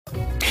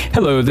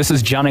Hello, this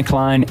is Johnny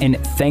Klein,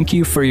 and thank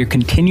you for your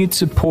continued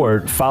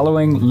support,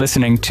 following,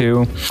 listening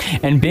to,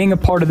 and being a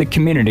part of the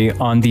community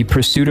on The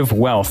Pursuit of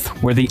Wealth,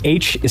 where the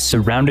H is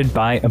surrounded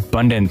by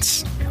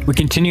abundance. We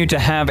continue to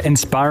have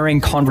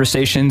inspiring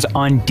conversations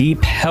on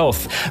deep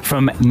health,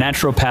 from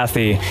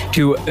naturopathy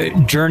to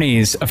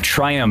journeys of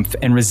triumph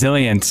and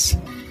resilience,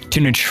 to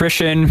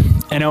nutrition,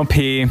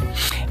 NLP,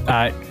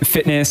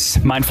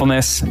 fitness,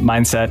 mindfulness,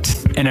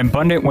 mindset, an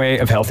abundant way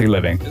of healthy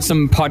living.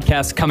 Some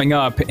podcasts coming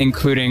up,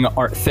 including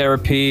art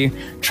therapy,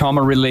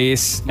 trauma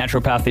release,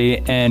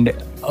 naturopathy, and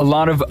a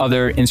lot of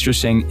other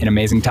interesting and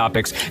amazing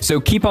topics.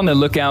 So keep on the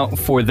lookout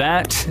for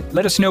that.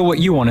 Let us know what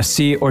you want to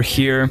see or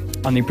hear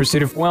on The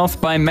Pursuit of Wealth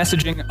by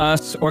messaging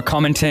us or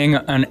commenting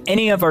on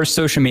any of our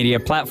social media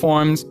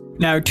platforms.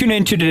 Now, tune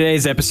into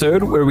today's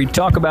episode where we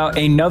talk about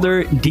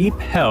another deep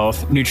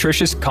health,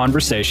 nutritious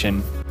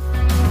conversation.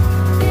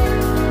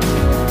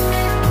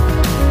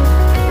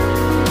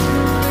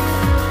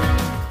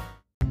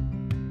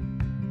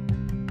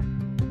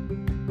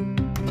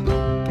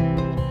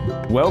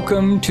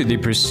 Welcome to The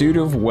Pursuit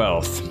of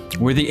Wealth,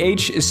 where the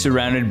H is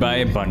surrounded by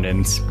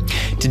abundance.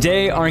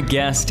 Today, our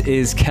guest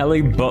is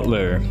Kelly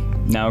Butler.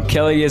 Now,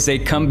 Kelly is a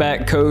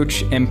comeback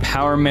coach,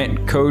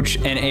 empowerment coach,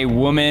 and a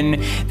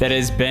woman that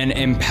has been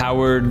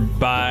empowered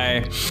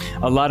by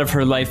a lot of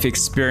her life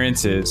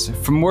experiences.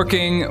 From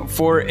working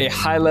for a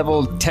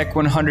high-level Tech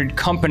 100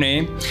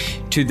 company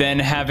to then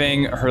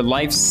having her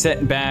life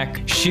set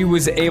back, she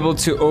was able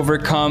to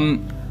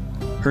overcome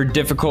her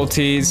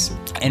difficulties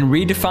and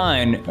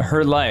redefine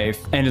her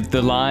life and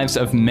the lives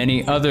of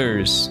many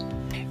others.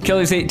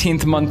 Kelly's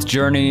 18th month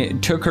journey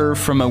took her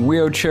from a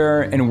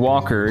wheelchair and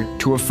walker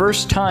to a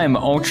first-time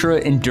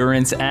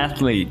ultra-endurance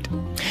athlete.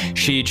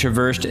 She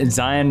traversed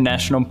Zion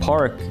National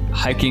Park,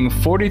 hiking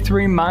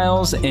 43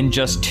 miles in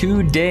just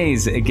 2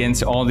 days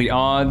against all the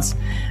odds.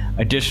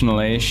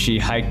 Additionally, she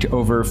hiked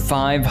over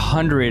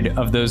 500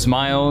 of those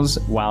miles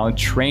while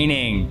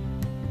training.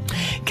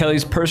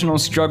 Kelly's personal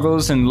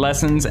struggles and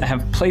lessons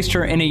have placed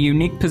her in a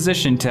unique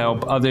position to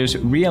help others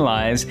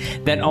realize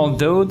that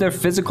although their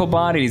physical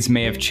bodies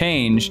may have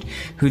changed,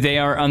 who they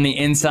are on the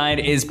inside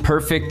is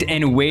perfect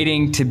and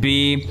waiting to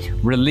be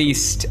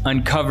released,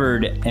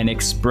 uncovered, and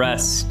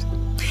expressed.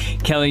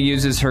 Kelly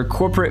uses her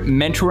corporate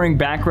mentoring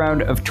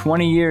background of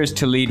 20 years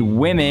to lead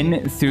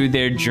women through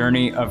their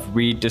journey of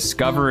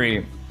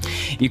rediscovery.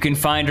 You can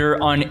find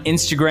her on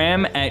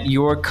Instagram at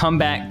Your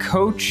Comeback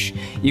Coach.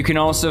 You can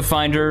also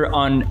find her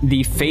on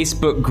the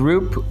Facebook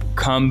group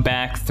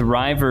Comeback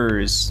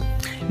Thrivers.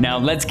 Now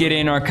let's get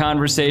in our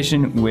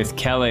conversation with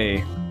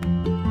Kelly.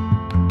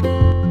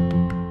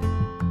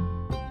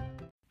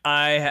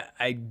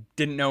 I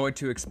didn't know what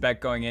to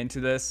expect going into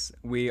this.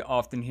 We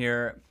often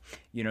hear,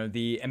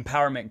 the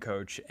empowerment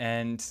coach,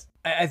 and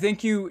I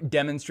think you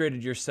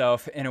demonstrated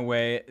yourself in a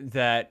way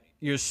that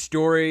your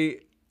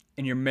story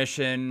and your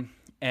mission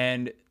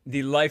and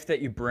the life that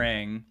you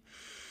bring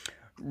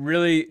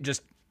really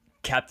just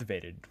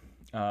captivated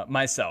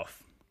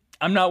myself.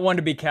 I'm not one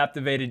to be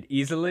captivated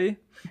easily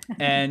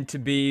and to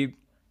be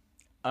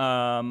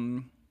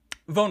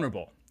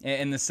vulnerable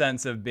in the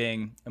sense of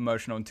being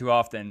emotional too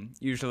often.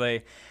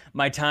 Usually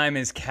my time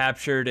is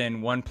captured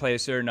in one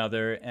place or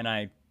another, and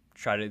I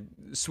try to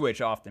switch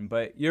often.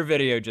 But your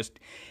video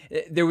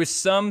there was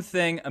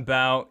something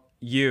about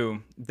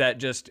you that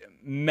just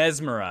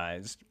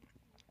mesmerized.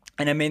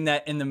 And I mean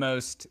that in the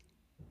most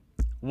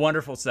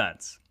wonderful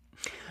sense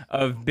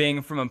of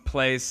being from a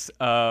place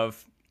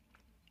of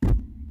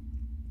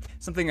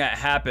something that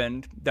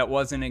happened that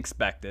wasn't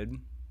expected,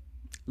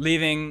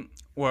 being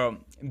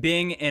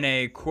in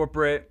a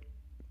corporate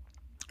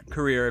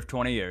career of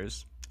 20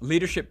 years,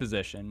 leadership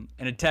position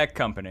in a tech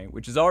company,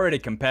 which is already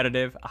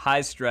competitive,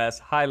 high stress,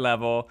 high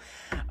level.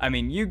 I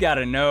mean, you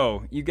gotta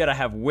know, you gotta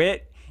have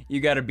wit, you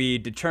gotta be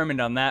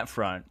determined on that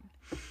front.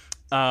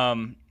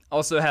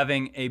 Also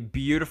having a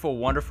beautiful,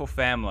 wonderful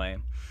family.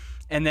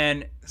 And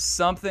then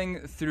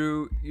something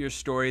through your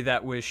story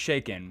that was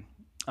shaken.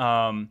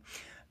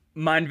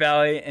 Mind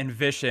Valley and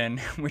Vision,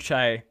 which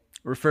I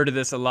refer to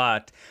this a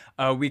lot,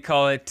 we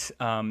call it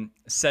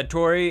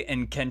Satori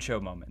and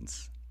Kensho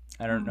moments.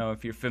 I don't know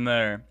if you're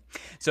familiar.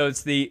 So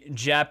it's the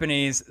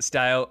Japanese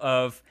style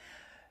of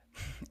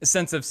a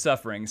sense of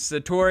suffering.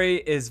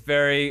 Satori is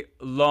very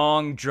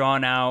long,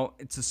 drawn out.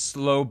 It's a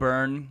slow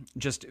burn,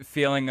 just a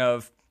feeling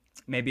of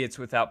maybe it's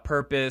without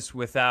purpose,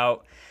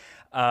 without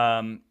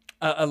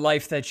a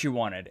life that you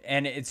wanted.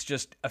 And it's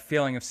just a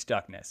feeling of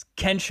stuckness.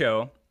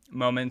 Kensho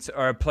moments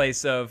are a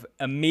place of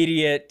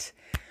immediate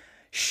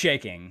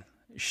shaking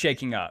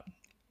up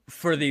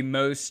for the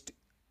most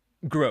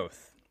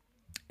growth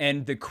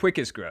and the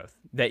quickest growth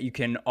that you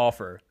can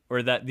offer,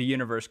 or that the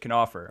universe can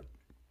offer.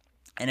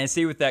 And I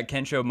see with that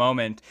Kensho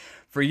moment,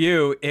 for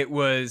you, it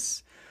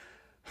was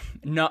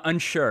not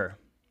unsure.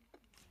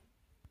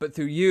 But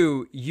through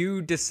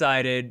you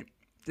decided,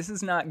 this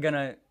is not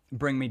gonna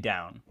bring me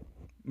down.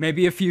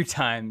 Maybe a few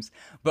times,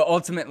 but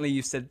ultimately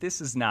you said,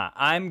 this is not.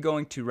 I'm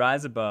going to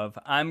rise above.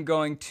 I'm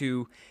going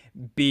to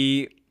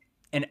be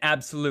an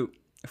absolute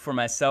for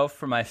myself,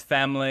 for my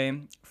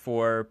family,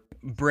 for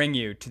bring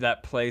you to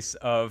that place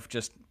of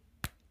just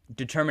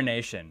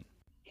determination?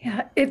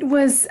 Yeah, it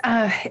was.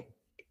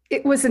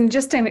 It was in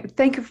just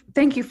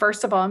thank you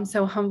first of all. I'm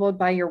so humbled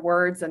by your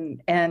words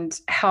and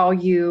how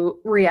you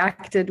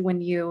reacted when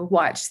you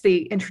watched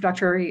the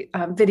introductory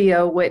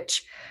video,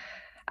 which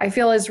I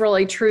feel is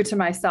really true to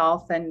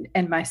myself and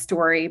my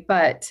story.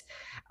 But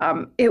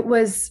it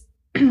was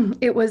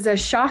it was a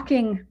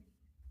shocking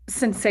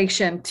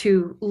sensation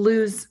to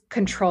lose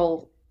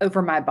control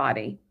over my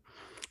body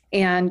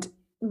and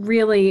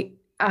really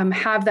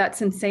have that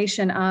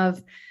sensation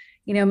of,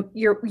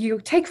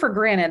 you take for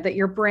granted that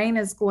your brain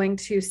is going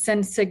to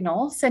send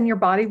signals and your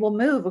body will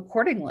move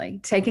accordingly,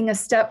 taking a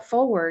step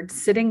forward,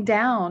 sitting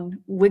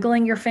down,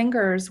 wiggling your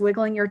fingers,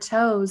 wiggling your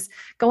toes,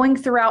 going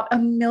throughout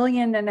 1.5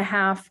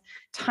 million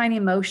tiny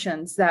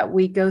motions that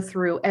we go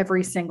through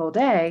every single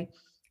day.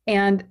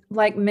 And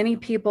like many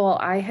people,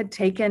 I had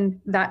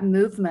taken that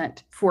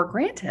movement for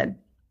granted.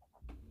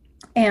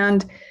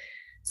 And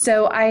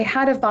so I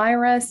had a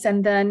virus,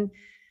 and then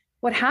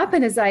what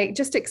happened is I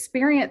just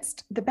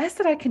experienced, the best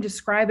that I can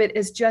describe it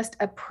is just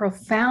a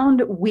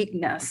profound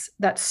weakness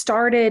that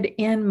started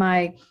in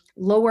my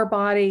lower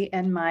body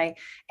and my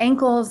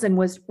ankles and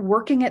was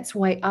working its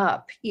way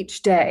up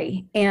each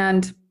day.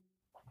 And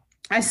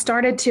I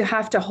started to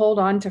have to hold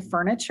on to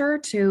furniture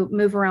to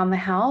move around the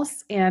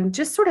house, and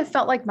just sort of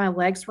felt like my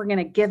legs were going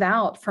to give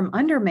out from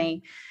under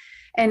me.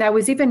 And I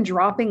was even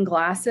dropping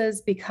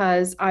glasses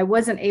because I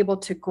wasn't able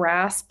to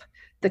grasp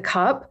the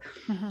cup.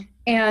 Mm-hmm.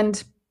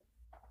 And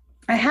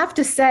I have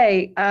to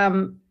say,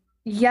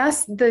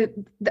 yes,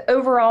 the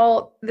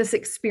overall, this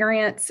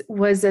experience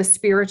was a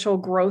spiritual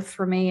growth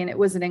for me, and it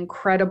was an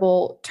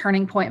incredible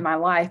turning point in my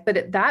life. But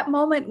at that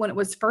moment, when it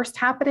was first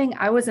happening,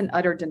 I was in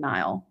utter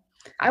denial.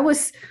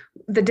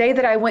 The day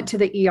that I went to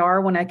the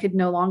ER when I could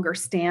no longer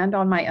stand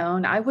on my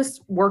own, I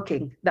was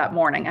working that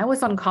morning. I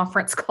was on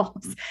conference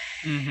calls.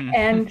 Mm-hmm.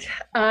 And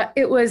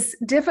it was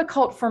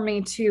difficult for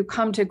me to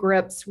come to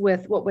grips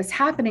with what was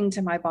happening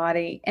to my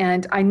body.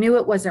 And I knew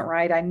it wasn't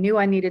right. I knew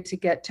I needed to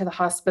get to the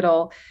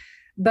hospital,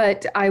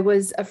 but I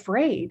was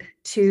afraid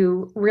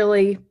to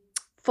really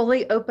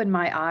fully open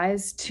my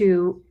eyes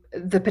to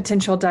the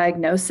potential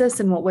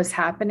diagnosis and what was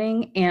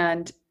happening,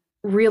 and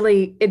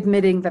really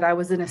admitting that I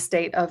was in a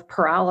state of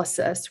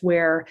paralysis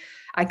where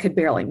I could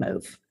barely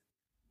move.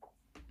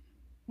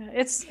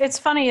 It's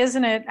funny,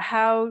 isn't it,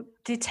 how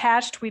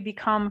detached we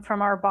become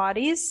from our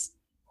bodies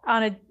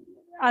on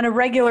a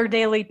regular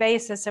daily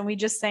basis, and we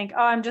just think,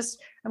 oh, I'm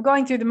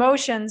going through the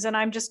motions, and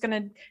I'm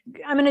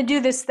gonna do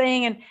this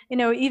thing, and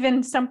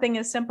even something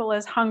as simple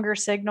as hunger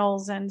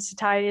signals and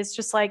satiety, it's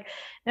just like,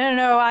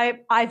 no,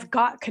 I've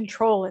got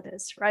control of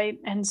this, right?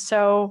 And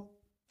so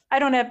I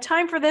don't have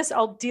time for this.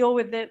 I'll deal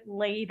with it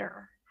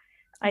later,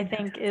 I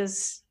think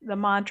is the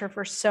mantra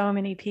for so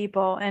many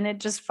people. And it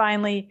just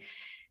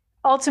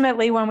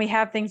ultimately, when we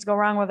have things go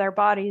wrong with our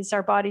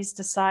bodies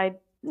decide,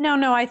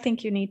 no, I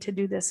think you need to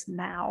do this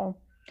now,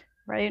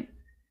 right?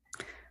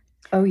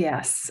 Oh,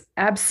 yes,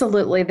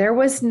 absolutely. There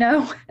was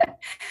no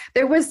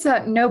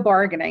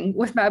bargaining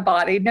with my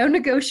body, no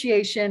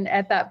negotiation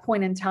at that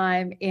point in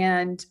time.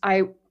 And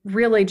I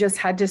really just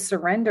had to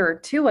surrender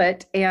to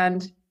it.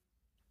 And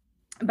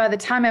by the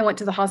time I went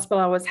to the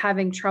hospital, I was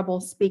having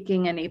trouble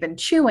speaking and even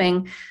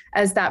chewing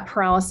as that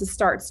paralysis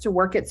starts to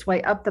work its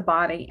way up the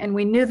body. And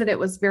we knew that it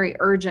was very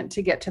urgent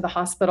to get to the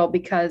hospital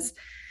because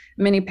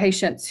many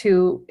patients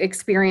who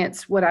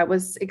experience what I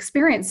was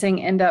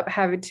experiencing end up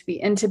having to be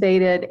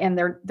intubated, and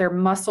their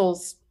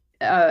muscles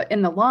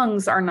in the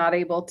lungs are not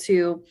able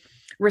to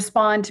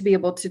respond to be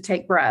able to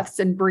take breaths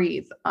and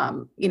breathe,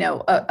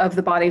 of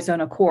the body's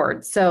own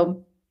accord.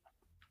 So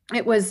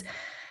it was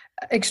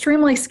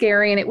extremely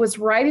scary. And it was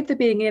right at the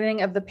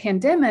beginning of the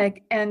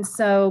pandemic. And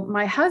so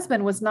my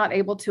husband was not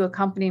able to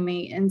accompany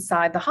me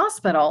inside the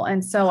hospital.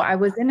 And so I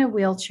was in a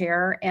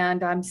wheelchair,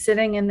 and I'm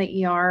sitting in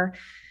the ER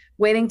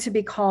waiting to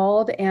be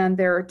called. And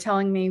they're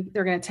telling me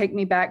they're going to take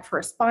me back for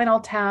a spinal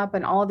tap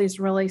and all of these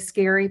really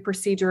scary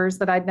procedures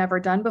that I'd never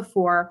done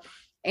before.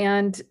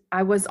 And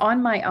I was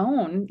on my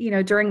own,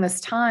 during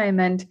this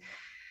time. And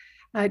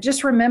I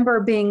just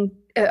remember being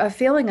a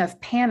feeling of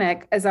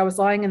panic as I was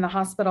lying in the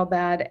hospital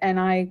bed, and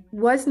I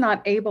was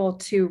not able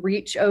to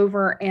reach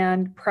over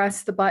and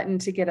press the button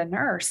to get a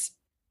nurse.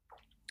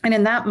 And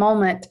in that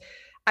moment,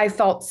 I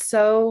felt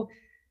so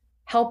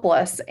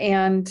helpless.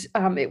 And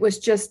it was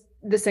just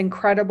this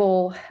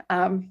incredible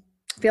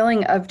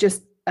feeling of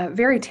just a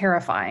very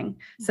terrifying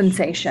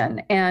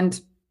sensation. And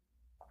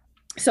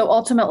so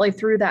ultimately,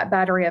 through that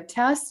battery of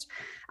tests,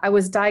 I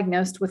was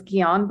diagnosed with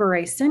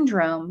Guillain-Barré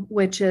syndrome,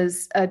 which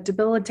is a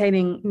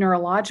debilitating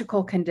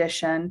neurological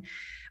condition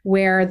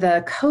where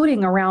the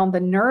coating around the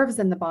nerves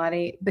in the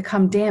body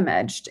become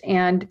damaged.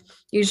 And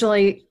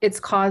usually it's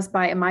caused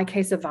by, in my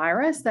case, a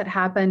virus that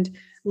happened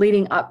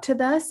leading up to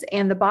this.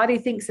 And the body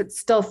thinks it's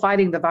still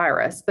fighting the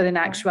virus, but in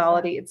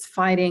actuality, it's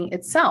fighting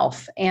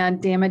itself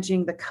and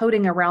damaging the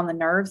coating around the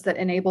nerves that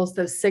enables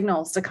those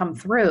signals to come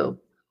through.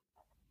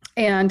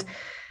 And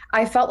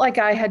I felt like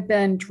I had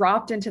been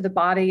dropped into the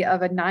body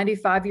of a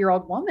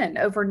 95-year-old woman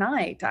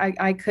overnight.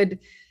 I could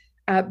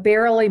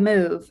barely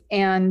move,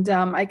 and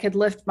I could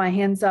lift my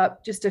hands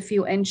up just a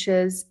few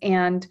inches.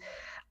 And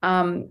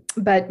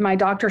but my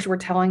doctors were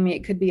telling me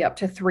it could be up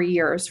to 3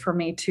 years for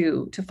me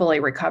to fully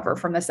recover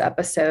from this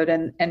episode.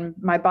 And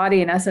my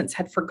body, in essence,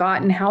 had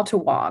forgotten how to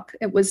walk.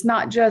 It was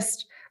not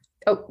just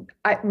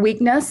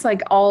weakness,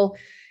 like I'll,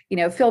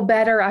 feel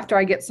better after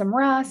I get some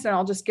rest and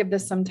I'll just give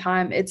this some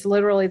time. It's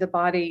literally the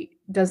body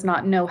does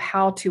not know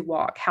how to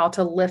walk, how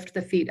to lift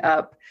the feet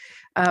up.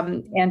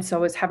 And so I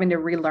was having to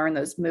relearn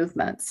those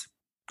movements.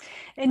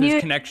 And those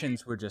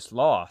connections were just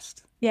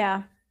lost.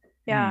 Yeah.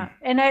 Yeah.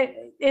 And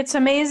it's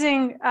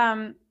amazing.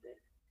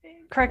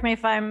 Correct me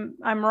if I'm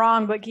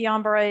wrong, but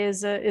Guillain-Barré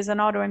is an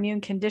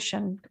autoimmune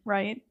condition,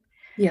 right?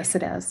 Yes,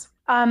 it is.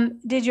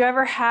 Did you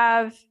ever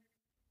have,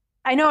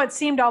 I know it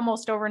seemed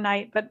almost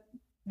overnight, but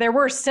there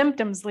were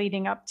symptoms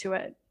leading up to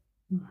it.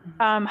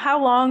 Mm-hmm.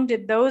 How long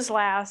did those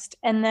last?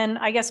 And then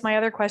I guess my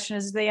other question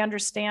is, do they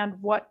understand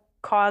what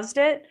caused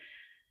it?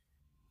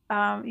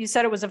 You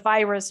said it was a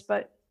virus,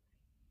 but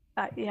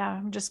yeah,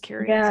 I'm just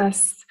curious.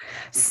 Yes.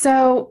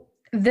 So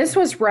this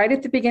was right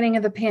at the beginning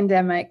of the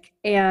pandemic,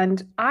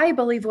 and I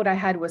believe what I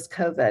had was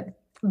COVID,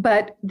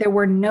 but there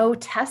were no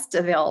tests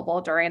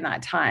available during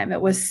that time.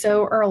 It was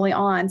so early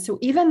on. So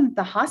even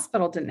the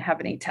hospital didn't have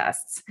any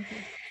tests. Mm-hmm.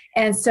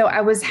 And so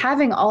I was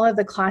having all of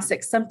the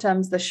classic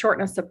symptoms, the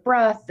shortness of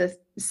breath, the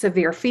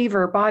severe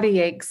fever, body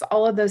aches,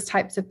 all of those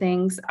types of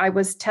things. I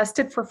was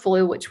tested for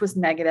flu, which was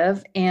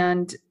negative,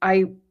 and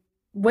I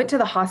went to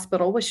the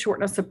hospital with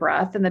shortness of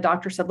breath. And the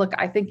doctor said, look,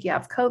 I think you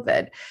have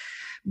COVID,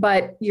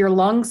 but your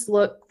lungs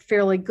look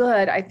fairly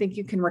good. I think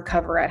you can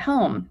recover at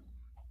home.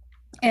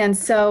 And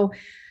so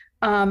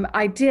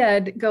I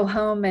did go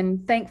home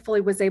and thankfully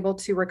was able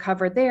to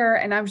recover there.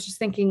 And I was just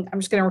thinking, I'm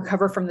just going to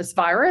recover from this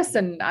virus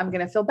and I'm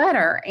going to feel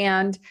better.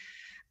 And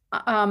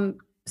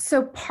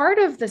so part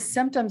of the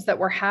symptoms that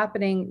were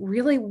happening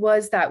really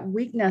was that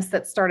weakness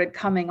that started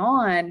coming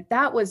on.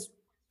 That was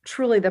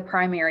truly the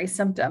primary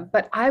symptom.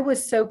 But I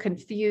was so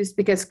confused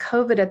because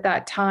COVID at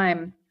that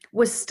time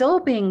was still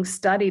being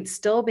studied,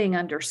 still being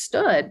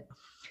understood.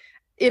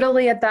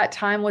 Italy at that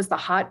time was the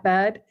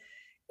hotbed.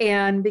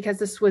 And because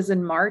this was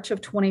in March of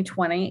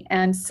 2020.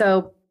 And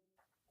so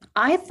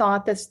I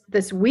thought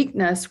this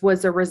weakness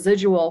was a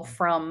residual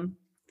from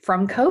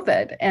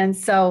COVID. And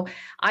so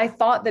I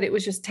thought that it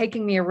was just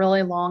taking me a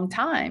really long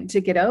time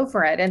to get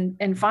over it.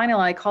 And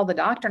finally I called the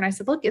doctor and I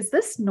said, look, is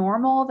this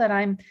normal that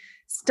I'm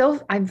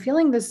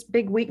feeling this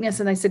big weakness?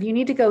 And they said, you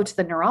need to go to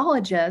the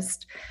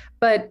neurologist.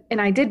 And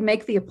I did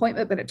make the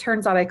appointment, but it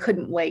turns out I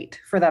couldn't wait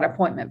for that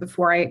appointment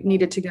before I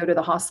needed to go to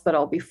the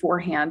hospital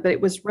beforehand. But it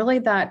was really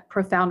that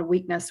profound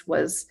weakness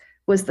was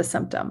the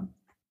symptom.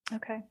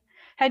 Okay.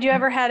 Had you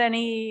ever had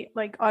any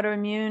like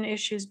autoimmune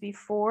issues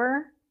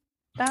before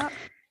that?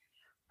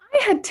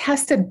 I had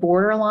tested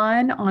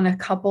borderline on a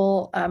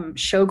couple,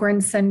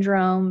 Sjogren's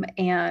syndrome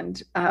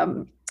and,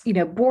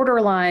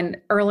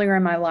 borderline earlier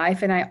in my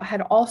life. And I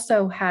had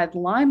also had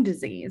Lyme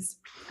disease.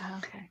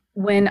 Okay.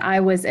 When I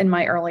was in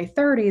my early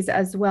 30s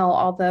as well,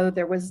 although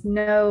there was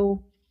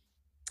no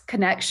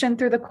connection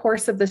through the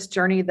course of this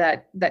journey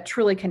that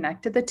truly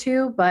connected the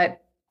two.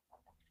 But,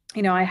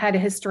 I had a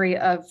history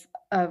of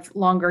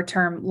longer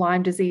term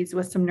Lyme disease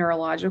with some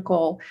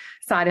neurological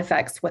side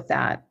effects with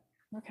that.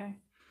 Okay.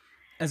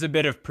 As a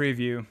bit of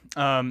preview,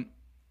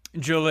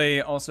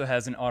 Julie also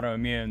has an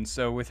autoimmune.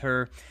 So with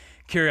her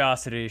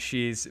curiosity,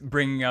 she's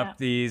bringing up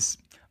these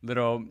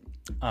little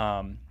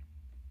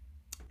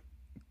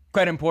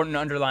quite important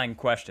underlying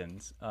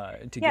questions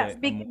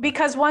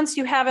because once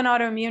you have an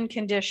autoimmune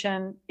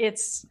condition,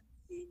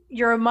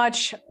 you're a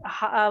much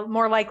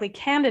more likely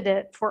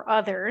candidate for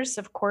others,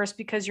 of course,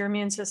 because your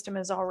immune system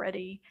is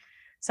already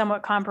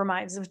somewhat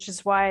compromised, which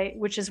is why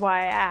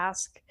I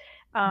ask.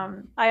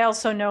 I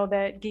also know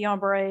that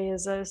Guillain-Barré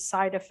is a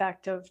side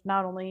effect of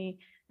not only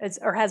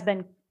has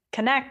been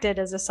connected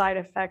as a side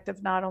effect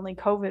of not only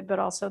COVID, but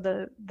also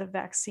the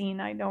vaccine.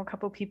 I know a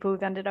couple of people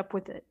who've ended up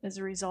with it as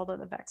a result of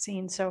the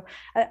vaccine. So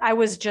I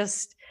was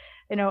just,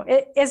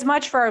 as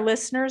much for our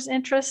listeners'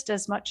 interest,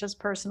 as much as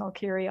personal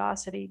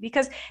curiosity,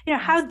 because,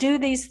 how do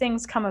these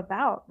things come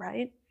about,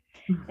 right?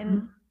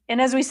 Mm-hmm.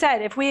 And as we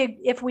said, if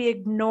we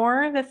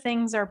ignore the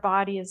things our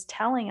body is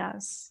telling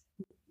us,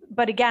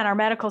 but again, our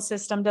medical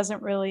system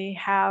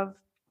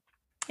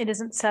it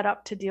isn't set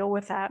up to deal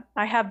with that.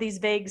 I have these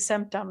vague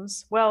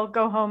symptoms. Well,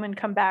 go home and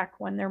come back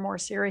when they're more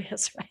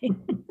serious, right?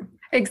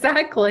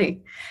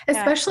 Exactly.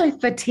 Especially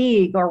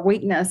fatigue or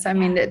weakness. I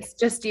mean, it's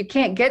just, you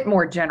can't get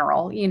more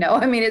general,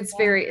 I mean,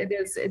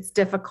 it's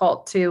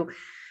difficult to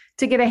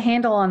get a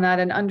handle on that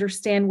and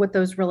understand what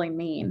those really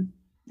mean.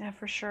 Yeah,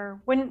 for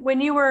sure.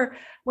 When you were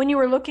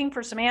looking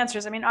for some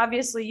answers, I mean,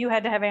 obviously you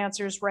had to have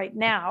answers right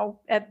now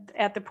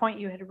at the point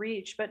you had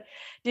reached, but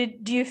do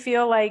you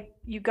feel like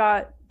you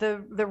got the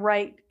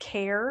right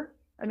care?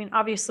 I mean,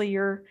 obviously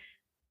you're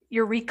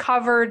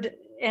recovered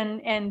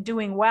and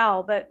doing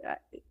well, but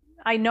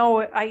I know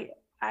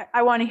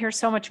I want to hear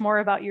so much more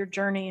about your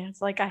journey.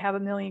 It's like I have a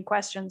million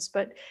questions,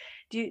 but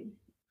do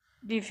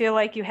you feel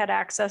like you had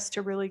access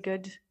to really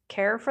good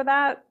care for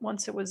that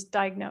once it was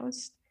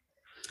diagnosed?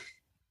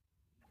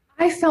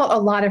 I felt a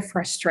lot of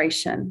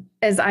frustration,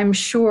 as I'm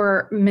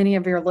sure many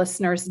of your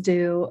listeners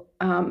do,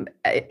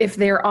 if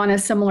they're on a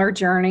similar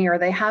journey or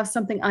they have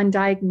something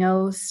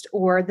undiagnosed,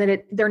 or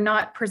that they're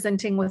not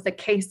presenting with a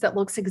case that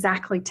looks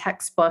exactly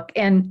textbook.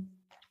 And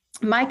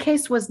my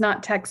case was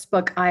not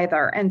textbook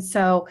either. And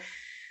so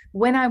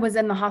when I was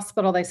in the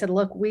hospital, they said,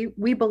 look,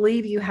 we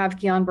believe you have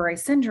Guillain-Barré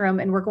syndrome,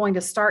 and we're going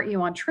to start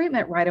you on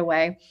treatment right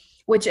away,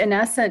 which in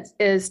essence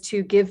is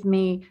to give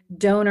me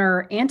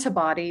donor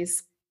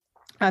antibodies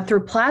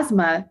through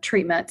plasma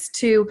treatments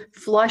to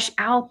flush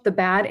out the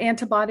bad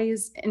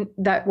antibodies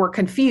that were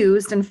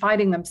confused and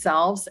fighting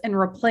themselves, and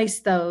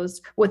replace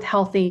those with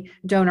healthy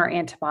donor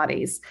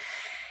antibodies.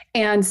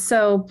 And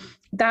so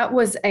that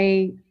was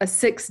a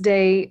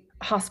 6-day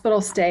hospital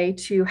stay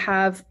to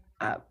have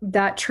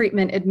that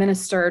treatment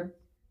administered.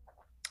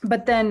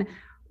 But then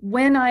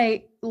when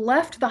I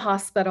left the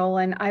hospital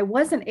and I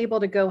wasn't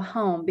able to go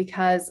home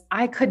because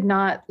I could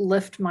not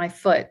lift my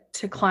foot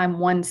to climb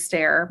one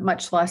stair,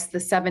 much less the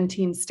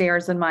 17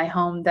 stairs in my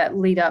home that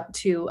lead up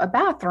to a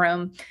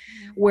bathroom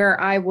where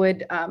I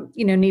would,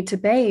 need to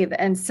bathe.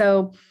 And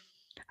so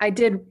I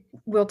did,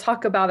 we'll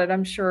talk about it,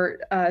 I'm sure,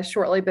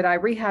 shortly, but I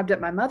rehabbed at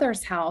my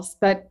mother's house.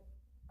 But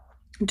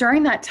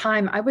during that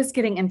time, I was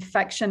getting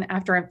infection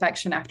after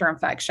infection after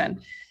infection.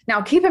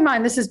 Now, keep in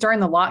mind, this is during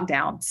the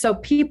lockdown. So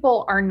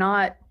people are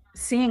not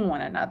seeing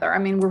one another. I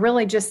mean, we're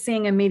really just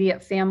seeing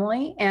immediate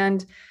family.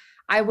 And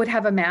I would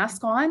have a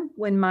mask on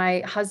when my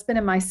husband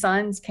and my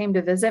sons came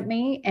to visit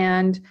me,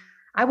 and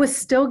I was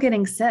still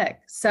getting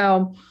sick.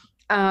 So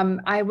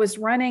I was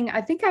running,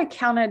 I think I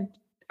counted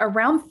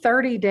around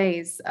 30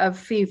 days of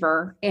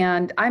fever.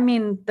 And I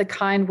mean, the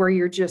kind where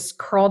you're just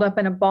curled up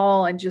in a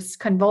ball and just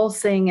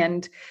convulsing,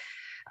 and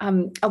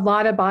a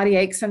lot of body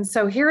aches. And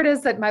so here it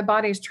is that my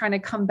body is trying to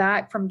come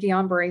back from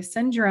Guillain-Barré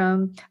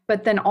syndrome,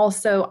 but then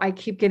also I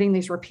keep getting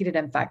these repeated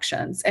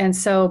infections. And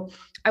so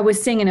I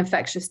was seeing an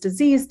infectious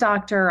disease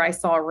doctor. I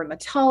saw a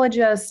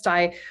rheumatologist.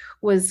 I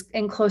was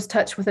in close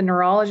touch with a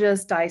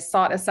neurologist. I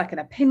sought a second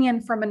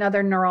opinion from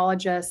another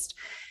neurologist.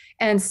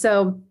 And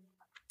so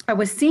I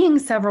was seeing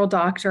several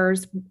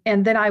doctors.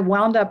 And then I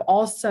wound up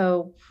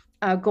also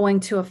going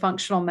to a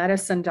functional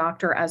medicine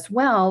doctor as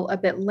well a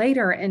bit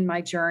later in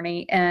my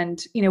journey,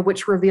 and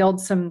which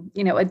revealed some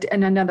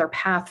another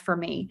path for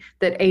me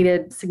that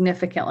aided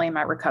significantly in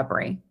my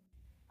recovery.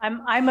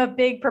 I'm a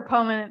big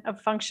proponent of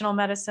functional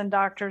medicine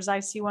doctors. I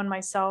see one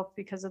myself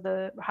because of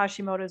the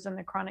Hashimoto's and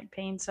the chronic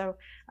pain. So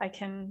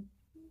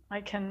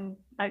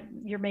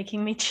you're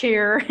making me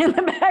cheer in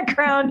the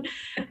background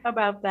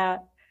about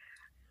that.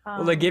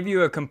 Well, they give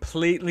you a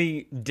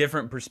completely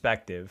different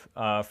perspective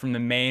from the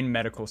main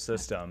medical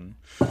system,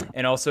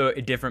 and also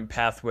a different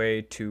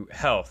pathway to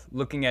health,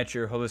 looking at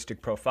your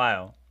holistic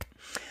profile.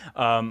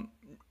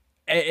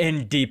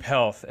 In deep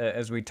health,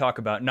 as we talk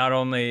about not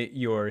only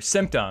your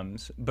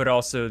symptoms, but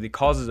also the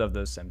causes of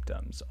those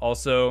symptoms,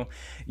 also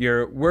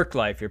your work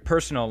life, your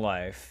personal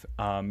life,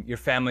 your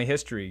family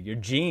history, your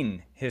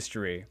gene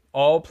history,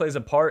 all plays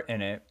a part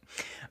in it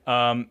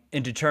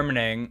in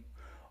determining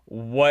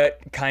what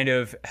kind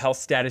of health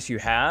status you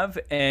have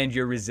and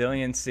your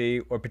resiliency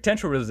or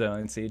potential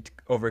resiliency to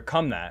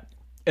overcome that,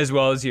 as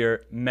well as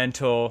your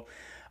mental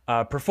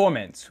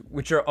performance,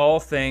 which are all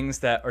things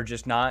that are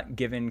just not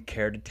given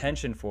cared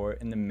attention for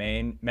in the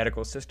main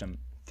medical system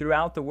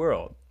throughout the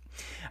world.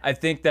 I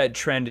think that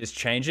trend is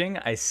changing.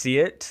 I see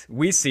it.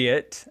 We see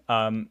it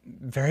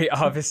very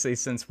obviously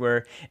since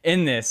we're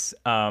in this.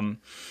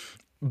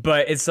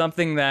 But it's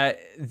something that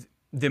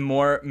the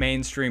more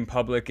mainstream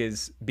public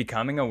is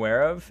becoming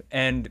aware of.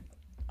 And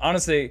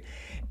honestly,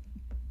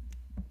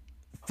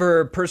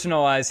 for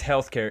personalized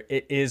healthcare,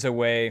 it is a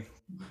way.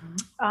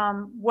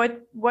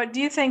 What do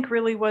you think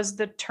really was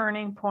the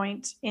turning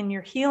point in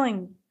your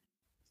healing?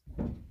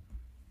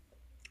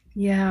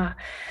 Yeah,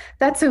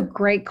 that's a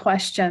great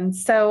question.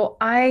 So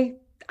I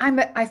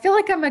feel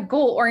like I'm a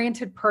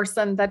goal-oriented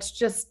person.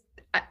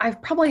 I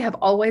probably have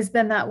always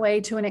been that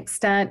way to an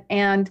extent.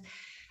 And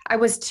I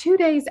was 2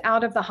 days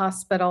out of the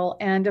hospital,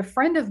 and a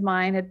friend of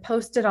mine had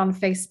posted on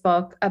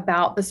Facebook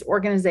about this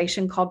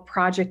organization called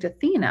Project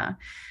Athena.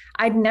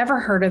 I'd never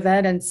heard of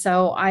it. And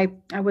so I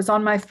was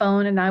on my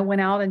phone and I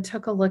went out and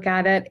took a look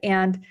at it,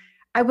 and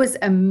I was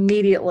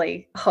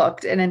immediately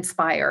hooked and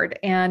inspired.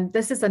 And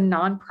this is a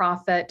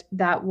nonprofit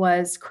that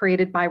was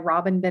created by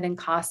Robin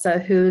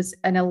Benincasa, who's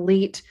an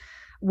elite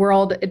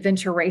world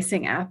adventure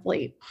racing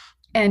athlete.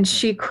 And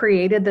she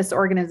created this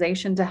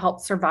organization to help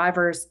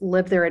survivors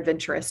live their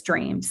adventurous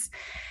dreams.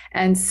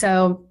 And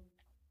so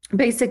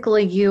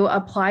basically you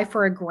apply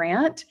for a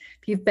grant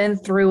if you've been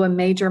through a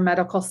major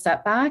medical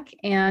setback.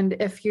 And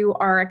if you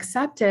are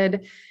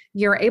accepted,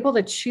 you're able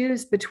to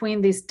choose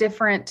between these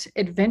different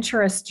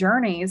adventurous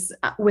journeys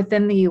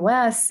within the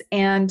US,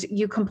 and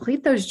you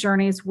complete those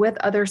journeys with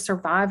other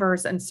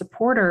survivors and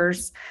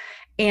supporters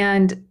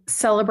and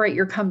celebrate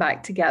your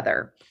comeback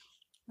together.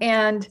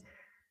 And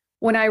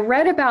when I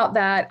read about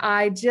that,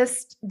 I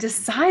just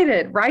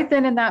decided right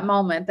then in that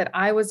moment that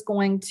I was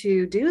going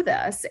to do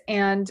this.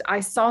 And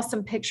I saw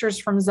some pictures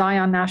from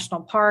Zion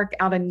National Park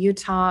out in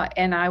Utah,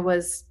 and I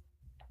was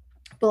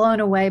blown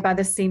away by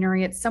the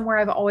scenery. It's somewhere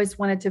I've always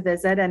wanted to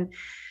visit.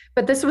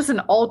 But this was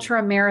an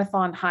ultra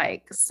marathon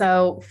hike.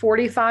 So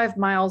 45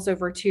 miles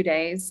over 2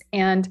 days.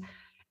 And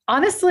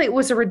honestly, it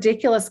was a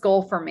ridiculous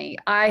goal for me.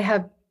 I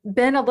have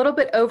been a little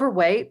bit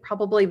overweight,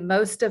 probably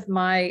most of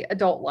my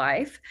adult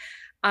life.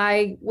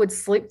 I would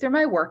sleep through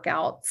my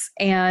workouts.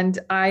 And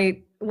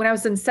when I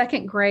was in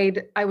second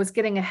grade, I was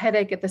getting a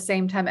headache at the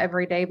same time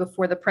every day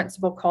before the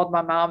principal called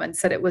my mom and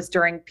said it was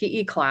during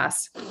PE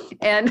class.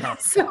 And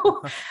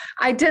so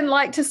I didn't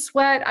like to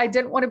sweat. I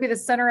didn't want to be the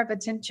center of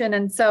attention.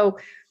 And so,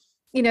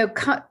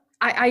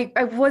 I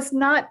was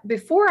not,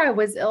 before I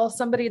was ill,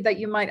 somebody that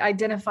you might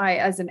identify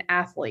as an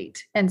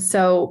athlete. And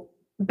so,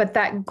 but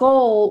that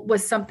goal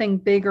was something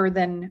bigger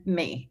than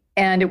me.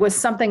 And it was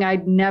something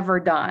I'd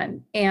never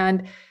done.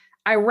 And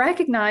I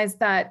recognized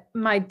that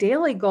my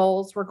daily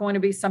goals were going to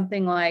be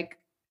something like,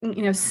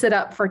 sit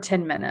up for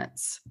 10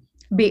 minutes,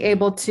 be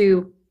able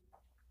to,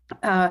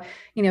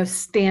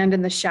 stand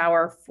in the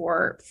shower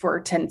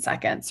for 10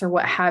 seconds or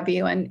what have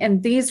you.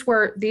 And these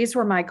were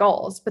my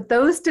goals, but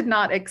those did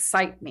not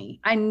excite me.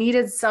 I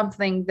needed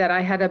something that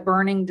I had a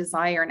burning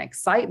desire and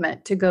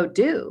excitement to go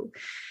do.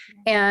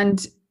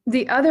 And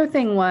the other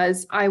thing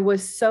was I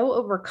was so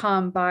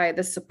overcome by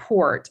the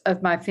support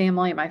of my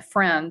family and my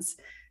friends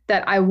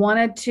that I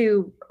wanted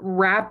to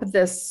wrap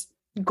this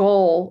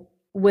goal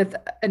with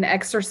an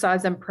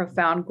exercise in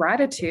profound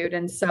gratitude.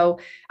 And so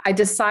I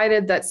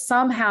decided that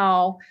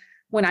somehow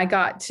when I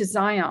got to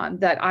Zion,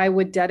 that I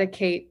would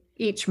dedicate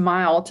each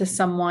mile to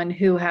someone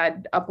who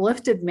had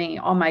uplifted me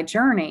on my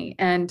journey.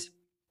 And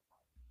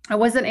I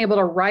wasn't able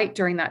to write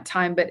during that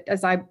time, but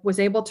as I was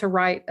able to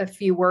write a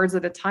few words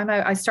at a time,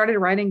 I started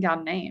writing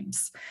down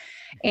names.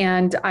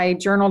 And I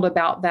journaled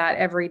about that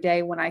every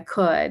day when I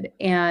could.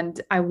 And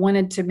I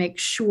wanted to make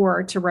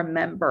sure to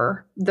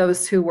remember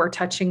those who were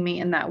touching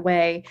me in that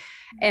way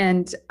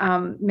and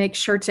make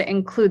sure to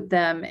include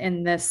them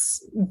in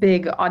this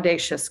big,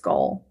 audacious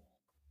goal.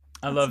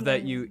 I love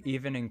that you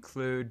even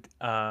included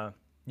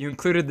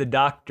the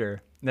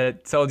doctor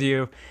that told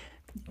you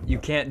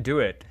can't do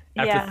it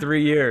after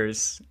 3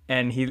 years.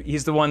 And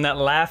he's the one that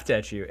laughed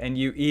at you. And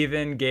you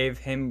even gave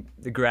him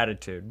the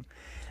gratitude.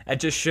 It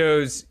just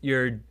shows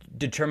your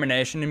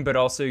determination, but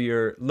also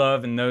your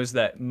love and those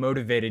that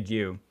motivated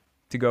you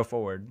to go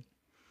forward.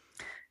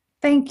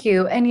 Thank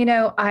you. And,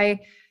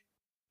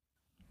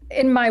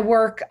 in my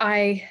work,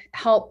 I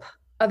help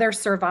other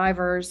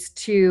survivors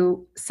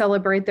to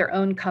celebrate their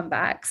own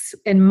comebacks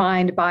in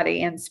mind,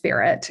 body, and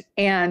spirit.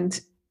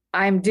 And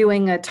I'm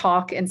doing a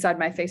talk inside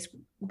my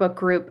Facebook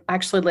group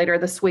actually later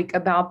this week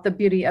about the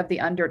beauty of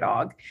the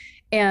underdog.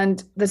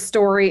 And the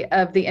story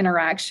of the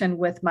interaction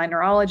with my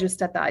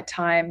neurologist at that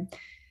time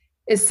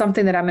is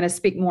something that I'm going to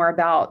speak more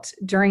about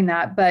during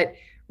that. But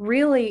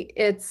really,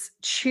 it's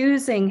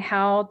choosing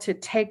how to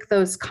take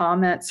those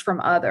comments from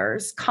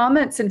others.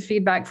 Comments and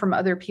feedback from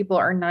other people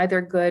are neither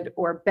good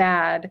or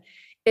bad.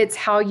 It's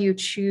how you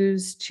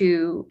choose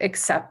to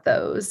accept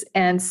those.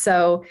 And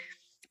so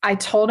I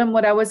told him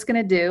what I was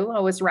going to do. I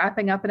was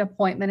wrapping up an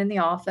appointment in the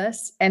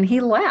office, and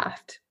he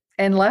laughed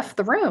and left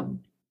the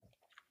room.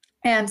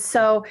 And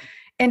so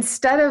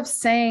instead of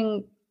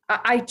saying,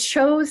 I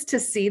chose to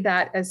see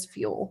that as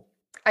fuel.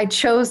 I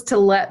chose to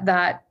let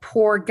that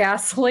pour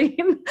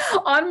gasoline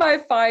on my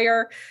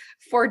fire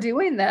for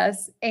doing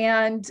this.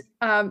 And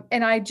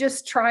I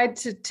just tried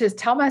to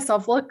tell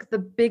myself, look, the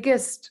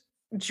biggest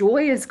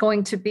joy is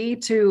going to be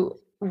to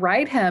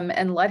write him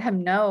and let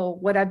him know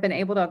what I've been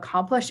able to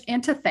accomplish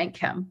and to thank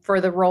him for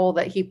the role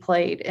that he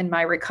played in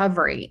my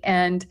recovery.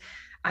 And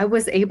I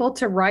was able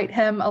to write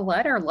him a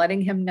letter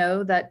letting him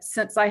know that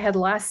since I had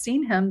last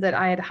seen him, that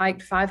I had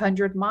hiked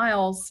 500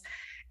 miles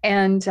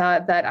and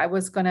that I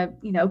was going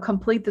to,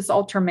 complete this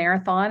ultra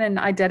marathon. And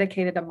I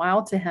dedicated a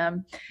mile to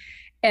him.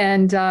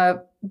 And,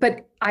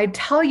 but I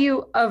tell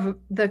you, of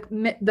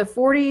the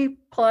 40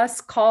 plus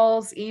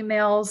calls,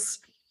 emails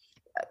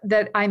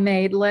that I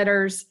made,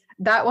 letters,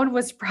 that one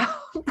was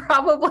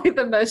probably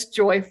the most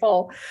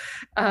joyful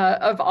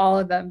of all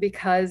of them,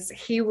 because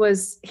he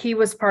was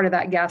part of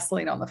that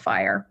gasoline on the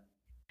fire.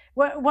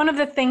 One of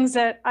the things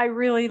that I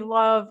really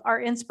love are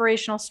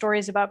inspirational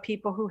stories about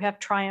people who have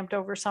triumphed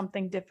over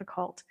something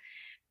difficult.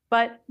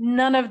 But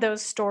none of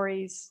those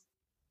stories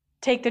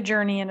take the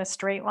journey in a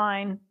straight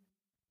line.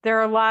 There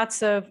are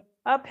lots of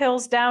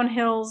uphills,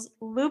 downhills,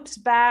 loops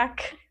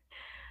back,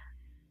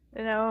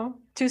 2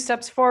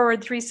 steps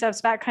forward, 3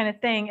 steps back kind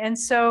of thing. And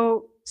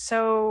so,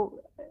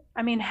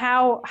 I mean,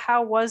 how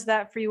was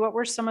that for you? What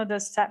were some of the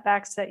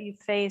setbacks that you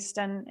faced,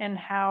 and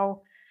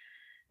how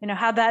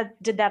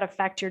did that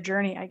affect your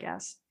journey, I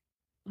guess?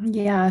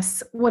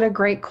 Yes. What a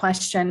great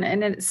question.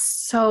 And it's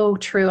so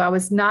true. I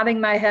was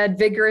nodding my head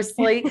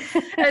vigorously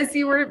as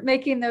you were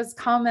making those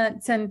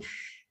comments. And,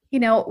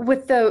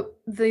 with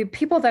the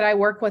people that I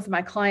work with,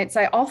 my clients,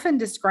 I often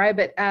describe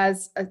it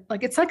as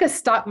it's like a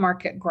stock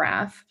market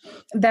graph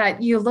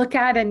that you look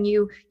at, and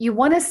you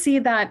want to see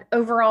that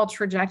overall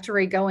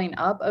trajectory going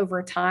up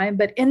over time.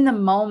 But in the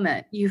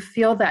moment, you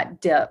feel that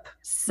dip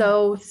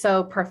so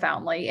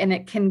profoundly, and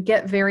it can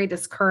get very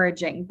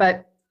discouraging.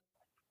 But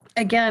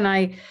again,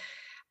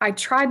 I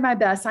tried my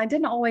best. I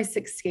didn't always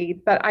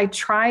succeed, but I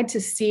tried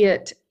to see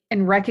it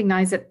and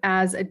recognize it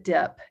as a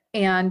dip.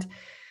 And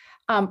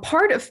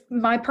part of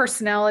my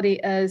personality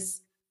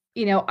is,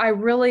 I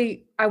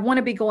want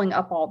to be going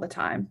up all the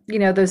time.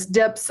 Those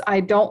dips, I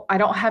don't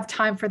have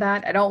time for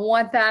that. I don't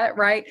want that.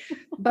 Right.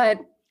 But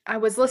I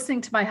was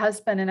listening to my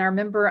husband, and I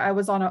remember I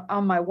was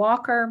on my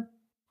walker,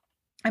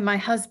 and my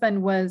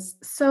husband was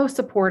so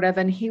supportive,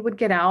 and he would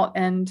get out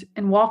and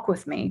walk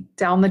with me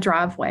down the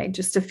driveway,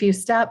 just a few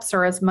steps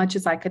or as much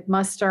as I could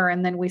muster.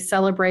 And then we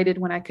celebrated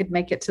when I could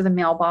make it to the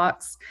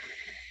mailbox.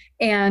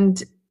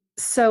 And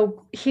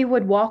so he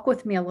would walk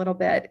with me a little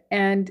bit,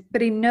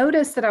 but he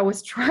noticed that I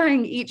was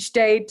trying each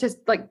day to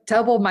like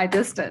double my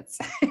distance.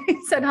 He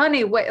said,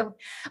 honey, wait,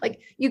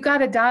 like you got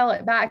to dial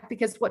it back,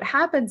 because what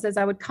happens is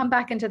I would come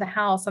back into the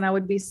house and I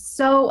would be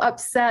so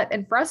upset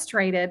and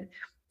frustrated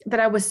that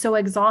I was so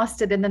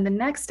exhausted. And then the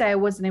next day I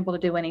wasn't able to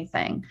do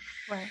anything.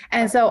 Right.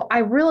 And so I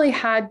really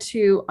had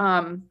to,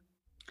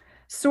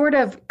 sort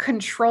of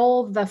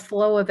control the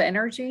flow of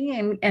energy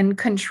and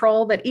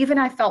control that. Even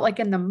I felt like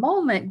in the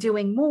moment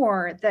doing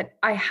more, that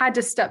I had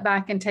to step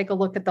back and take a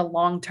look at the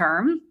long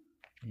term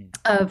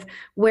of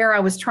where I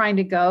was trying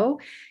to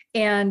go,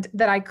 and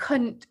that I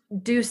couldn't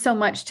do so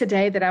much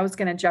today that I was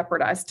going to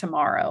jeopardize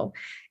tomorrow.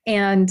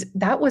 And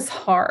that was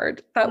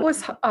hard. That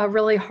was a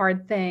really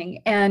hard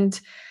thing. And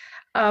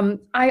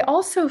I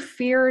also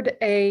feared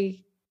a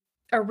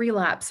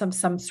relapse of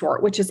some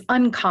sort, which is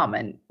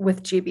uncommon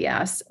with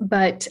GBS,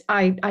 but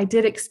I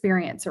did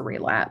experience a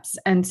relapse.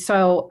 And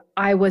so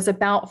I was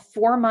about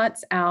 4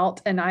 months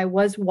out, and I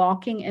was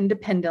walking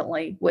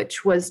independently,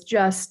 which was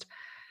just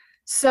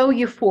so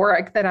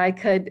euphoric that I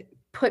could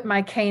put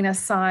my cane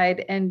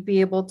aside and be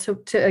able to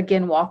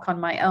again walk on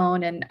my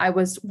own. And I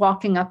was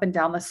walking up and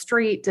down the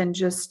street and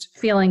just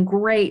feeling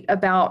great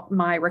about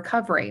my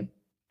recovery.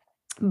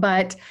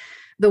 But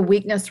the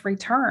weakness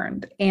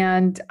returned,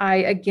 and I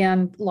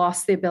again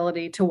lost the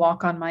ability to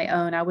walk on my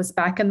own. I was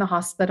back in the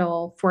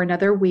hospital for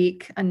another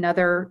week,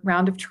 another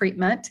round of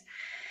treatment.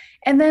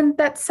 And then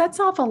that sets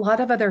off a lot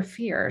of other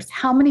fears.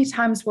 How many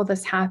times will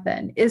this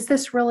happen? Is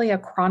this really a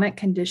chronic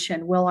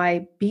condition? Will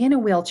I be in a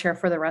wheelchair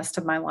for the rest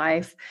of my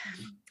life?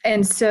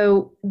 And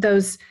so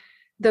those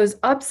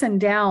ups and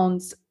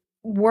downs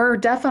were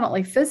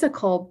definitely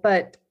physical,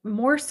 but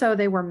more so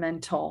they were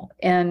mental,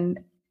 and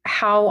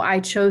how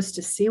I chose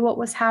to see what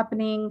was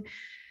happening.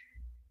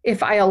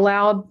 If I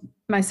allowed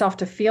myself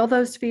to feel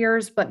those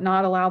fears, but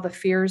not allow the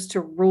fears to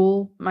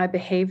rule my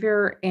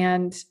behavior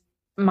and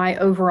my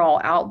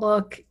overall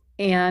outlook.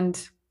 And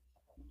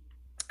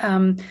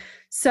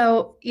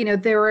so,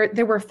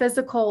 there were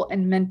physical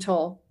and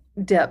mental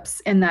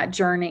dips in that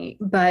journey,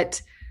 but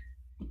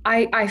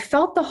I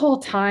felt the whole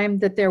time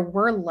that there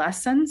were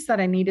lessons that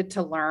I needed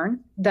to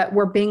learn that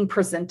were being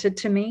presented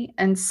to me.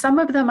 And some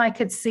of them I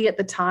could see at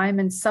the time,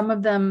 and some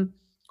of them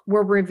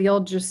were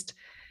revealed just,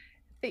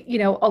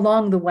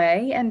 along the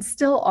way, and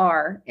still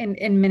are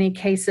in many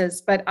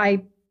cases. But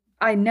I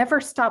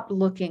never stopped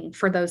looking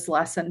for those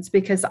lessons,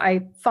 because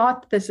I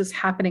thought this was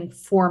happening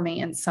for me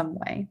in some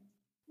way.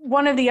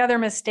 One of the other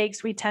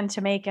mistakes we tend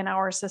to make in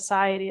our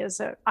society is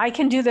that I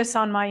can do this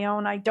on my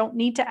own. I don't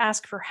need to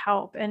ask for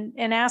help. And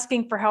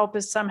asking for help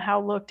is somehow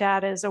looked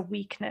at as a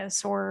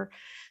weakness or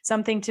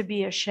something to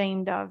be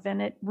ashamed of. And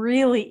it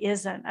really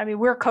isn't. I mean,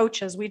 we're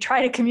coaches. We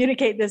try to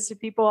communicate this to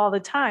people all the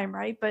time,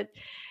 right? But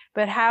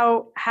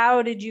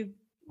how did you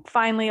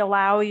finally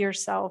allow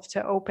yourself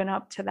to open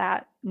up to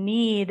that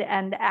need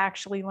and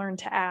actually learn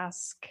to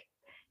ask?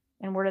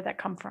 And where did that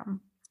come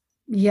from?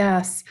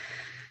 Yes.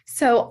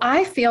 So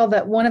I feel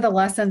that one of the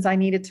lessons I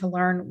needed to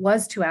learn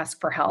was to ask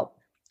for help.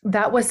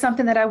 That was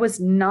something that I was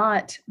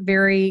not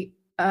very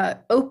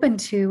open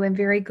to and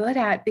very good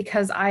at,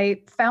 because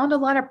I found a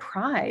lot of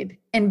pride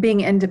in being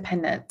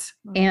independent.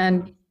 Mm-hmm.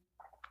 And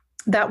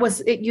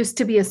it used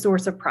to be a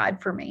source of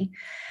pride for me.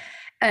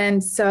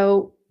 And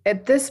so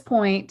at this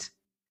point,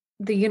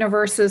 the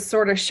universe is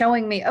sort of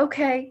showing me,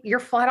 okay, you're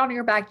flat on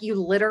your back. You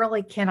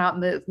literally cannot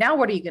move. Now,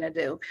 what are you going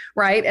to do?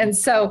 Right. And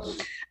so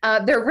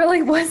there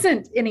really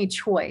wasn't any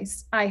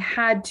choice. I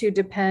had to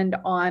depend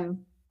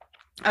on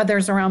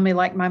others around me,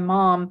 like my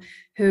mom,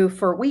 who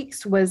for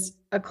weeks was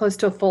close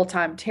to a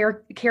full-time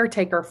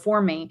caretaker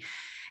for me.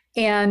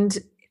 And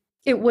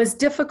it was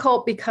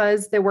difficult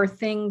because there were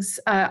things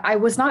I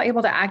was not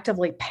able to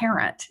actively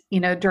parent,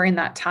 during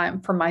that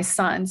time for my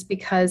sons,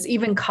 because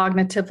even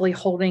cognitively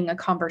holding a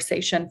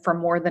conversation for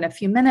more than a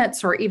few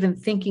minutes, or even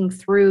thinking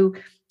through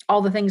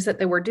all the things that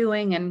they were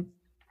doing and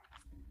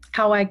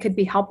how I could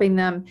be helping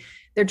them,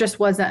 there just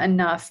wasn't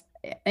enough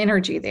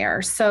energy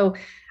there. So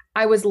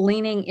I was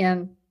leaning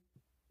in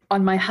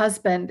on my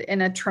husband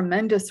in a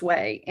tremendous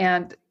way.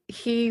 And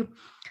he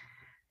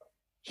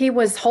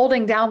was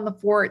holding down the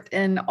fort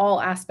in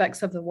all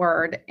aspects of the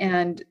word.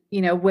 And,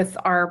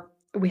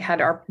 we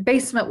had our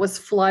basement was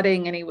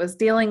flooding, and he was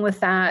dealing with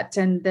that.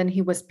 And then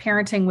he was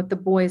parenting with the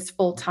boys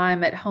full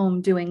time at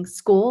home, doing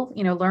school,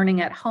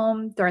 learning at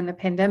home during the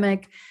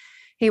pandemic.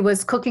 He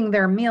was cooking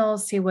their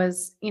meals. He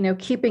was,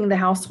 keeping the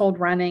household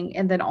running,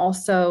 and then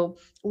also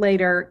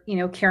later,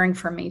 caring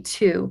for me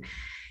too.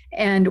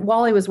 And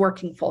while he was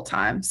working full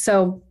time.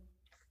 So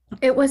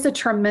it was a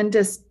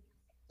tremendous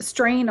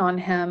strain on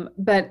him,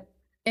 but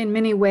in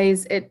many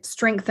ways, it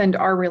strengthened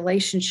our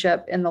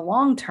relationship in the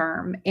long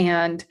term.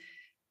 And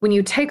when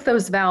you take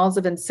those vows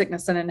of in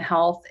sickness and in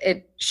health,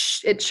 it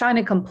shine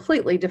a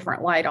completely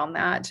different light on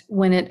that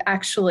when it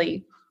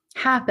actually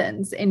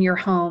happens in your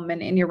home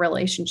and in your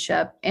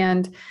relationship.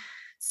 And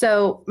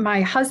so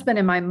my husband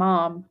and my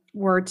mom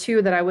were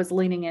two that I was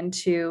leaning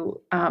into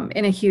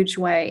in a huge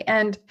way.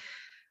 And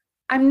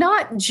I'm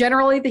not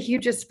generally the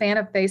hugest fan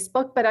of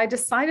Facebook, but I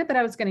decided that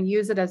I was going to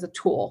use it as a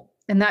tool,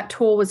 and that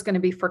tool was going to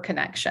be for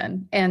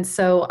connection. And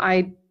so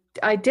I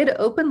did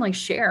openly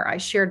share. I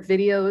shared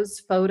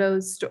videos,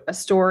 photos,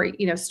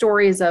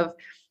 stories of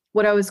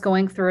what I was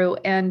going through.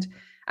 And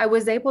I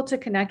was able to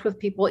connect with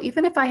people,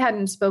 even if I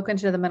hadn't spoken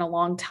to them in a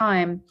long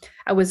time.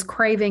 I was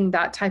craving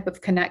that type of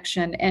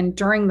connection. And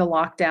during the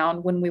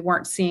lockdown, when we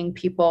weren't seeing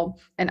people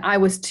and I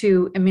was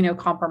too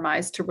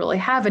immunocompromised to really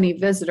have any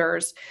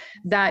visitors,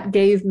 that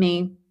gave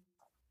me,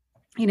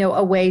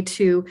 a way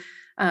to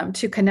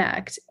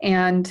connect.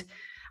 And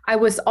I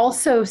was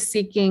also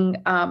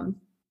seeking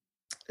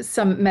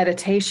some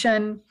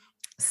meditation,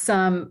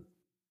 some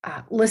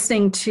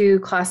listening to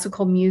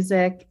classical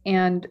music,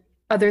 and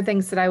other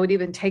things that I would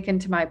even take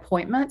into my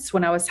appointments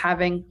when I was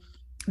having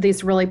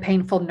these really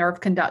painful nerve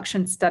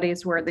conduction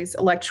studies where these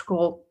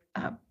electrical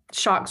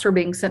shocks were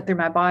being sent through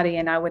my body.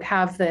 And I would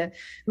have the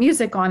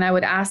music on. I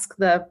would ask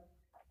the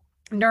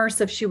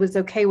nurse if she was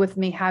okay with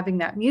me having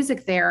that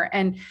music there.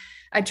 And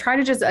I try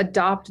to just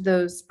adopt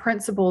those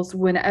principles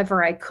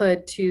whenever I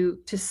could to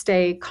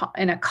stay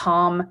in a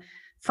calm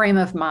frame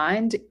of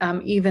mind,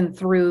 even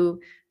through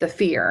the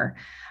fear.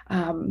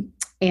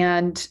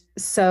 And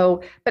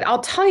so, but I'll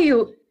tell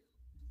you,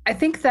 I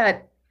think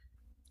that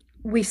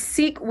we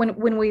seek,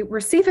 when we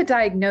receive a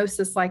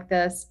diagnosis like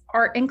this,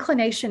 our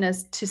inclination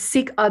is to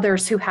seek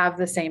others who have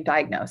the same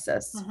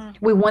diagnosis. Mm-hmm.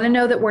 We want to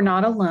know that we're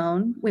not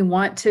alone. We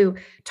want to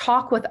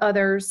talk with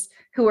others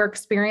who are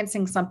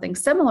experiencing something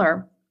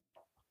similar.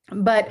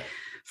 But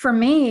for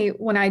me,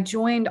 when I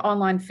joined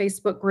online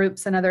Facebook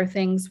groups and other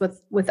things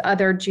with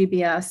other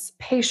GBS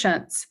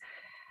patients,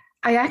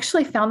 I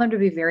actually found them to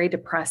be very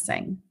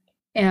depressing.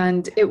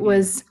 And it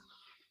was,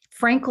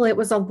 frankly, it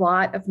was a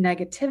lot of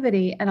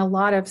negativity and a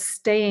lot of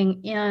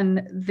staying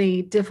in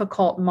the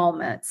difficult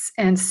moments.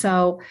 And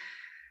so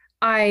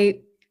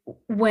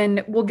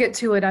when we'll get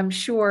to it, I'm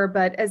sure,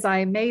 but as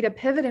I made a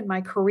pivot in my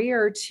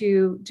career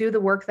to do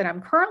the work that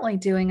I'm currently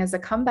doing as a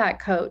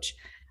comeback coach,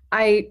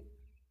 I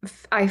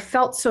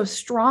felt so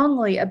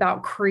strongly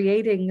about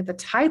creating the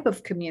type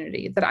of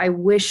community that I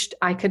wished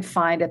I could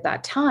find at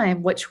that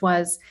time, which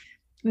was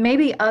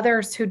maybe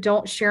others who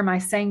don't share my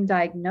same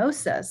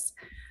diagnosis,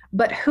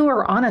 but who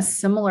are on a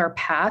similar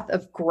path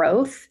of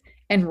growth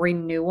and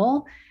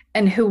renewal,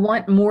 and who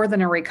want more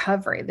than a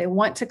recovery. They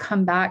want to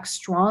come back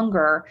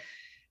stronger,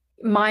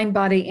 mind,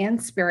 body,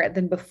 and spirit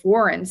than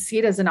before, and see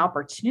it as an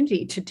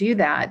opportunity to do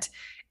that.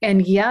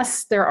 And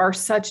yes, there are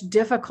such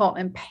difficult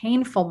and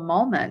painful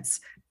moments,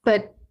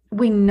 but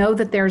we know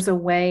that there's a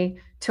way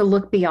to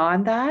look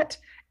beyond that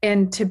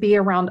and to be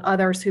around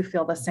others who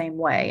feel the same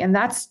way. And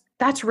that's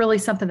really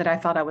something that I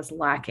thought I was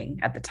lacking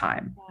at the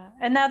time. Yeah.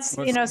 And that's,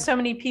 so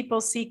many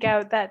people seek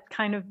out that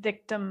kind of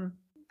victim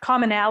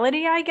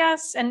commonality, I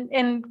guess. And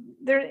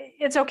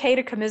it's okay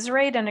to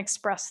commiserate and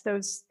express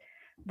those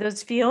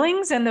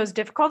feelings and those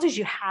difficulties.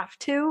 You have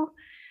to.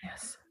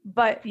 Yes.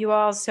 But you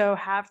also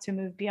have to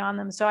move beyond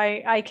them. So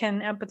I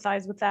can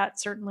empathize with that,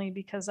 certainly,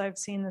 because I've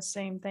seen the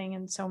same thing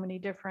in so many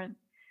different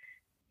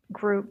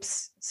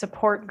groups,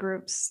 support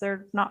groups.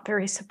 They're not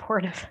very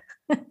supportive.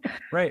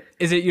 Right.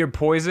 Is it your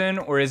poison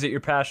or is it your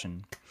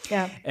passion?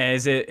 Yeah.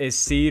 Is it a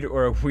seed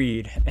or a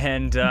weed?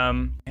 And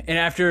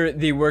after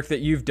the work that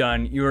you've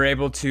done, you were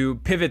able to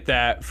pivot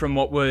that from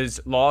what was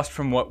lost,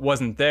 from what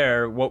wasn't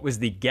there, what was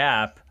the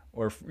gap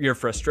or your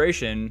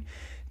frustration,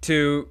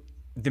 to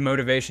the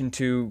motivation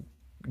to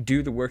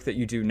do the work that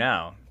you do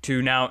now,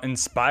 to now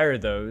inspire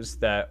those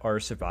that are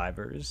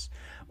survivors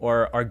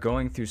or are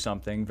going through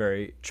something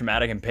very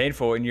traumatic and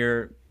painful. And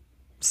you're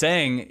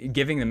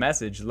giving the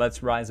message,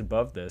 let's rise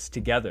above this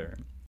together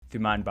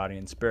through mind, body,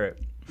 and spirit.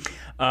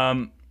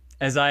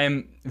 As I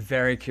am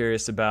very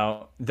curious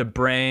about the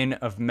brain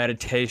of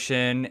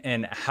meditation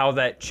and how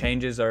that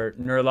changes our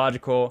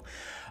neurological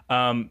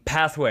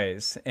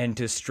pathways, and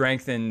to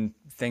strengthen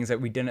things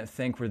that we didn't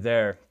think were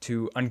there,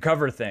 to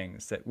uncover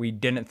things that we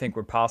didn't think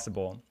were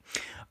possible.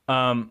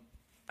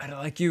 I'd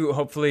like you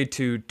hopefully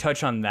to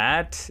touch on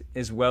that,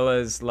 as well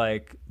as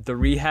like the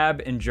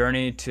rehab and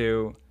journey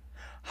to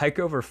hike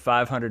over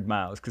 500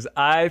 miles. Because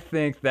I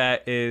think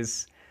that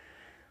is,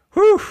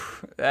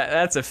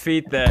 that's a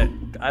feat that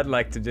I'd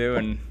like to do,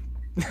 and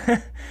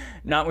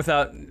not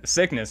without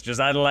sickness,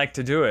 just I'd like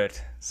to do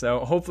it.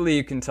 So hopefully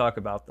you can talk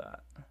about that.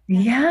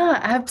 Yeah,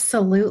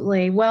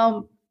 absolutely.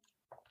 Well,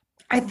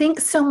 I think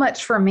so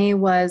much for me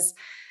was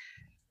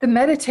The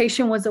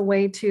meditation was a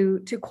way to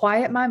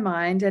quiet my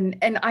mind,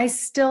 and I'm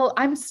still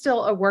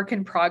a work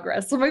in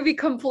progress. Let me be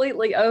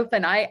completely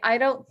open. I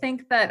don't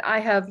think that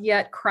I have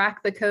yet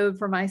cracked the code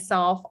for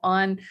myself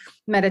on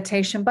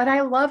meditation, but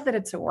I love that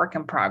it's a work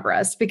in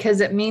progress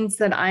because it means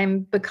that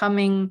I'm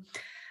becoming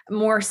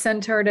more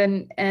centered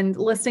and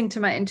listening to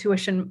my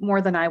intuition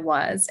more than I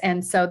was.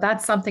 And so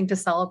that's something to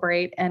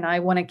celebrate, and I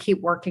want to keep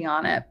working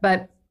on it.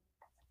 But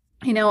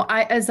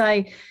as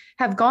I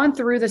have gone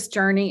through this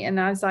journey and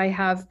as I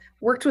have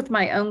worked with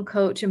my own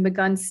coach and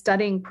begun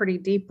studying pretty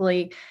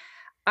deeply,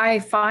 I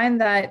find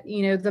that,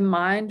 the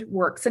mind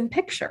works in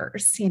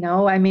pictures.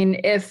 I mean,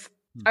 if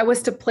I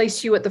was to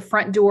place you at the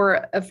front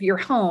door of your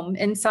home,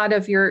 inside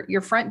of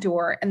your front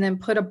door, and then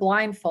put a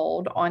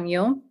blindfold on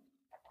you,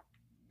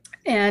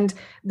 and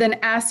then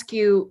ask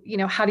you,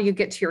 how do you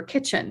get to your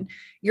kitchen?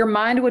 Your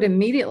mind would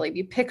immediately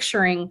be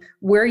picturing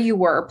where you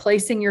were,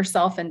 placing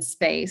yourself in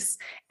space,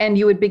 and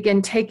you would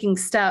begin taking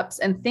steps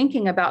and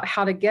thinking about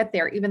how to get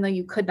there, even though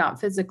you could not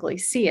physically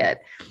see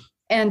it.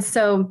 And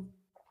so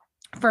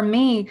for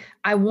me,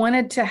 I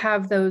wanted to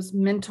have those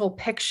mental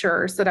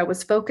pictures that I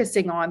was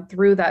focusing on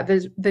through that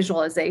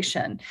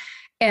visualization.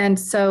 And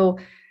so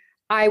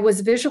I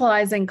was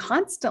visualizing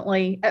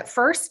constantly. At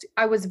first,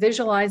 I was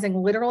visualizing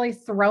literally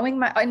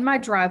in my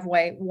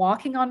driveway,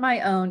 walking on my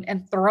own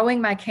and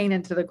throwing my cane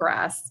into the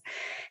grass.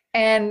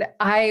 And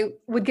I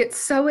would get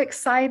so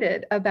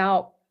excited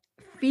about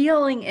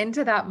feeling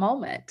into that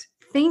moment,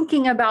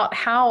 thinking about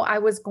how I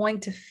was going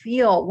to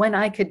feel when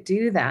I could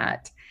do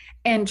that,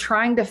 and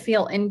trying to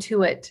feel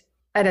into it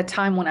at a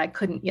time when I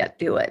couldn't yet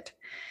do it,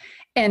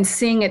 and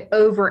seeing it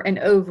over and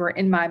over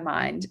in my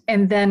mind.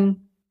 And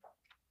then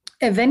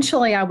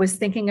eventually I was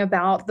thinking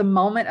about the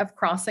moment of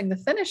crossing the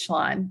finish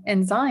line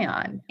in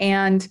Zion.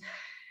 And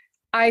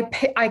I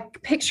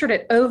pictured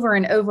it over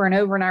and over and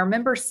over. And I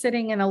remember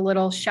sitting in a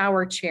little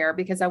shower chair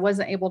because I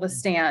wasn't able to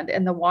stand,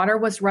 and the water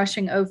was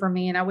rushing over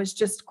me. And I was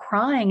just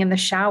crying in the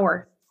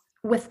shower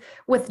with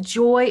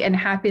joy and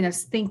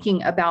happiness,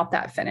 thinking about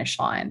that finish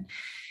line.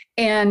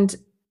 And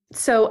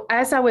so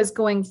as I was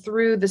going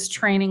through this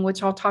training,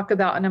 which I'll talk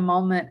about in a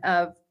moment,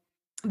 of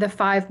the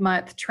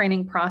 5-month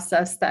training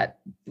process that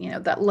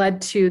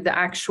led to the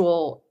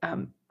actual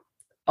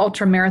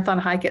ultra marathon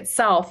hike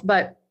itself.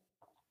 But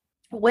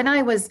when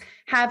I was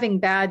having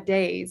bad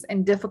days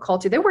and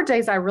difficulty, there were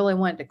days I really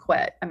wanted to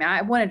quit. I mean,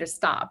 I wanted to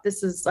stop.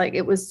 This is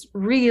it was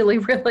really,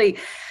 really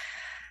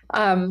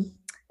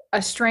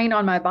a strain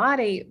on my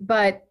body.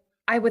 But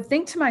I would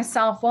think to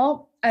myself,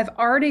 well, I've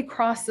already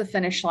crossed the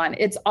finish line.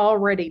 It's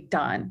already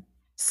done.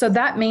 So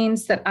that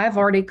means that I've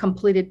already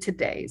completed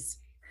today's.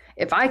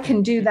 If I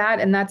can do that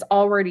and that's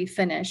already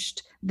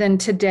finished, then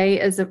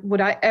today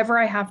whatever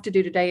I have to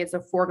do today is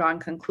a foregone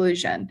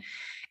conclusion.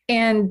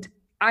 And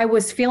I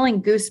was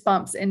feeling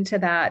goosebumps into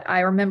that.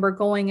 I remember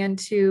going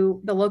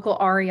into the local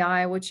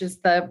REI, which is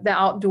the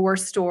outdoor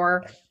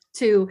store,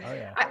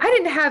 I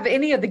didn't have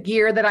any of the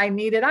gear that I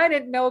needed. I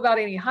didn't know about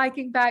any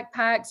hiking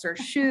backpacks or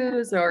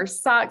shoes or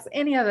socks,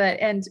 any of it.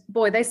 And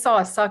boy, they saw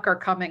a sucker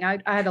coming. I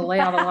had to lay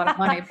out a lot of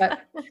money, but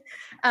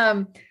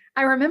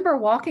I remember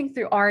walking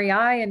through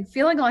REI and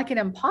feeling like an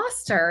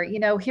imposter.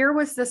 Here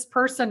was this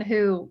person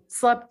who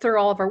slept through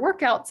all of our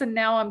workouts, and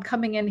now I'm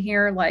coming in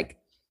here like,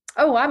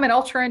 oh, I'm an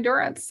ultra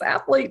endurance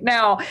athlete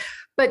now.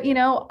 But,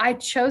 I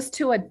chose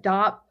to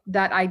adopt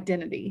that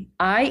identity.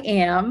 I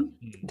am ...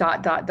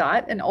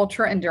 an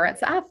ultra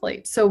endurance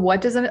athlete. So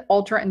what does an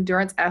ultra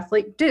endurance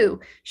athlete do?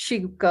 She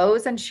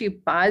goes and she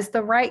buys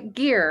the right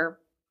gear.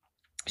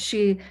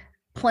 She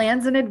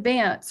plans in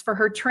advance for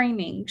her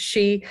training.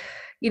 She,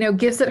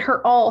 gives it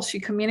her all. She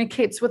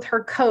communicates with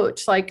her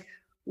coach. Like,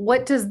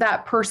 what does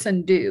that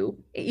person do?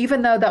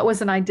 Even though that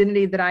was an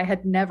identity that I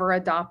had never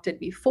adopted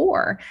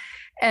before.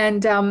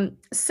 And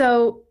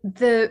so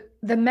the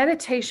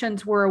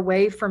meditations were a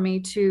way for me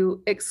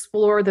to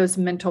explore those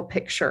mental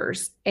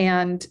pictures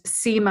and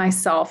see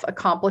myself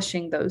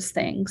accomplishing those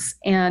things.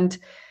 And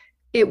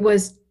it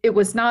was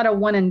not a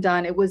one and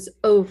done. It was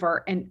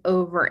over and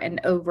over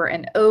and over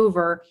and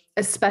over,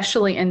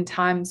 especially in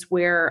times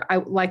where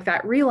like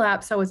that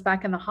relapse, I was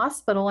back in the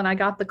hospital and I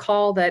got the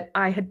call that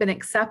I had been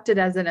accepted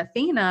as an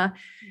Athena.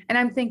 And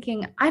I'm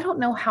thinking, I don't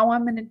know how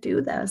I'm going to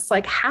do this.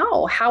 Like,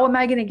 how am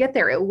I going to get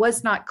there? It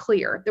was not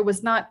clear. There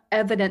was not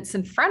evidence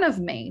in front of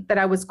me that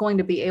I was going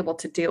to be able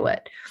to do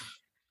it.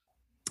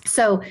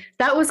 So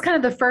that was kind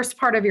of the first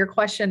part of your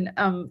question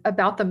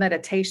about the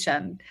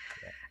meditation.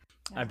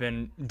 I've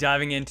been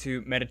diving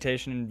into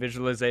meditation and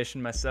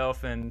visualization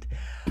myself, and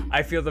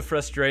I feel the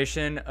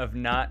frustration of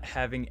not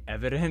having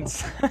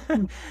evidence.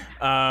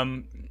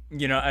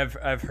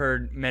 I've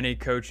heard many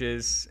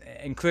coaches,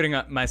 including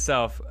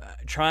myself,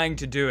 trying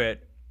to do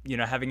it,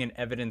 having an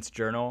evidence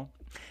journal,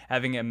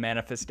 having a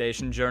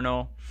manifestation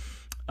journal,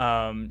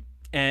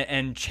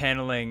 and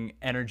channeling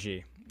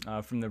energy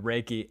from the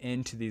Reiki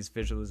into these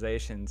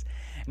visualizations.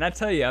 And I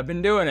tell you, I've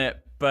been doing it,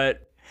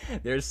 but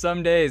there's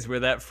some days where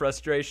that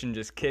frustration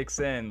just kicks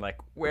in, like,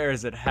 where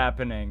is it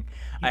happening?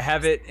 I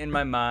have it in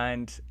my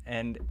mind,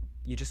 and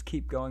you just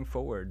keep going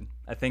forward.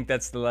 I think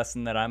that's the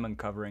lesson that I'm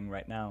uncovering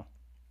right now.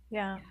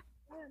 Yeah.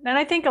 And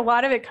I think a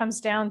lot of it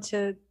comes down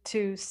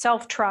to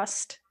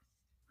self-trust.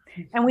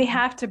 And we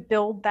have to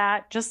build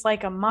that just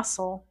like a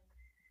muscle.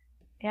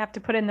 You have to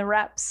put in the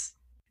reps.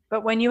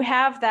 But when you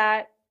have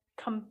that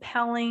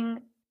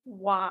compelling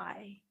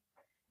why,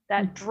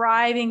 that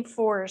driving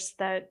force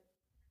that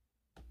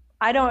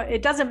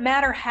it doesn't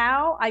matter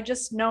how, I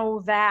just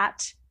know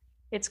that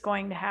it's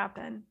going to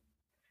happen.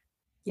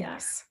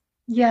 Yes.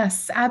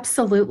 Yes,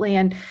 absolutely.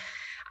 And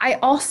I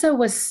also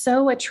was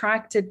so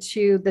attracted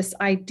to this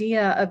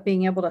idea of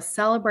being able to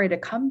celebrate a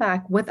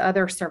comeback with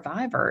other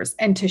survivors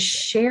and to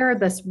share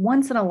this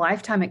once in a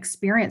lifetime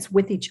experience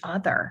with each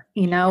other,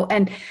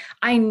 and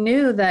I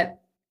knew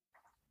that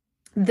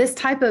this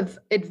type of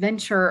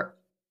adventure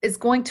is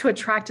going to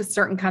attract a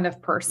certain kind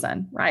of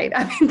person, right?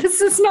 I mean,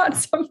 this is not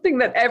something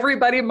that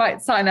everybody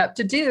might sign up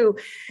to do.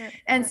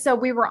 And so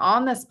we were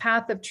on this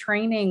path of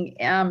training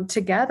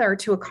together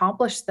to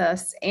accomplish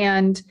this.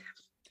 And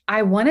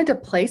I wanted to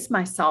place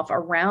myself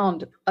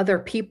around other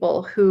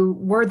people who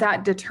were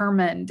that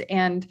determined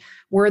and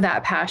were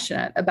that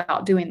passionate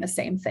about doing the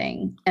same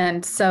thing.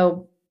 And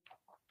so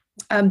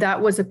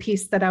that was a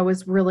piece that I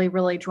was really,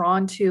 really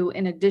drawn to,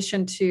 in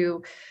addition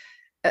to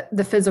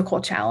the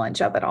physical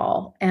challenge of it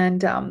all.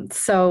 And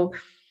so,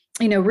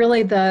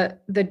 really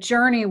the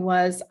journey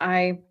was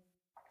I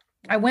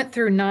went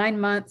through 9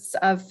 months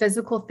of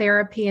physical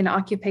therapy and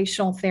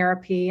occupational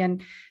therapy.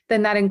 And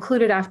then that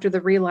included, after the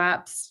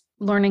relapse,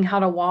 learning how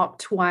to walk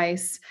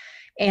twice,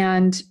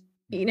 and,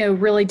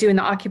 really doing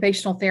the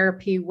occupational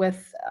therapy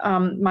with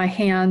my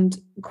hand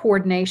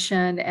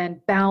coordination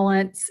and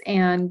balance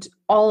and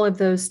all of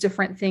those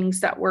different things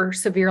that were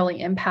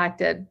severely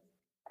impacted.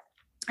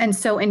 And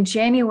so in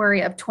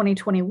January of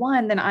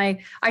 2021, then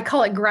I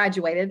call it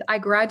graduated. I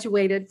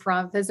graduated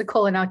from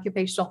physical and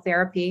occupational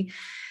therapy.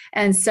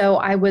 And so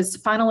I was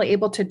finally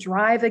able to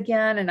drive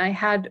again. And I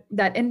had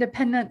that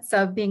independence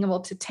of being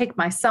able to take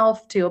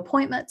myself to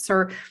appointments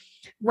or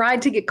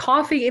ride to get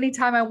coffee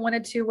anytime I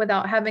wanted to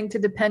without having to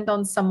depend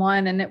on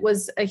someone. And it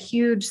was a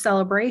huge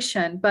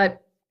celebration. But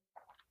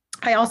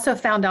I also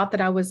found out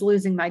that I was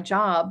losing my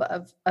job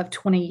of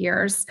 20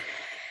 years.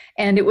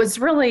 And it was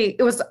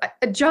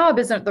a job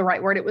isn't the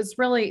right word. It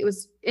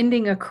was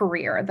ending a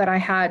career that I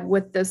had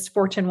with this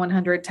Fortune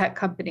 100 tech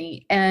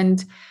company.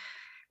 And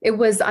it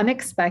was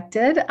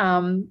unexpected.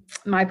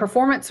 My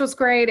performance was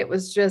great. It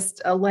was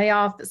just a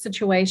layoff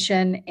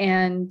situation.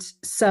 And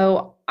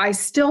so I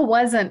still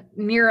wasn't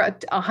near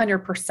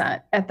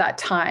 100% at that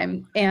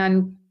time.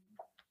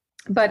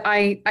 But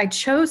I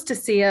chose to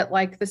see it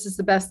like, this is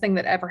the best thing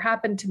that ever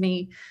happened to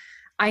me.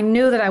 I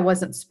knew that I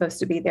wasn't supposed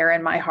to be there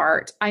in my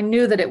heart. I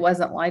knew that it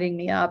wasn't lighting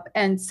me up.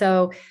 And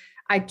so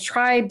I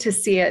tried to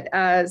see it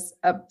as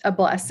a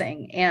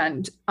blessing.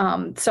 And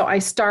so I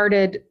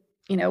started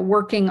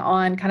working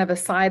on kind of a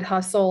side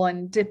hustle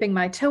and dipping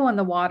my toe in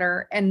the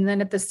water. And then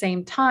at the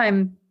same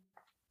time,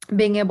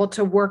 being able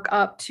to work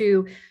up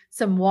to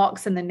some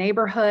walks in the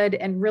neighborhood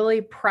and really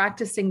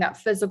practicing that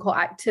physical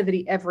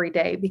activity every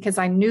day, because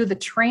I knew the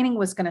training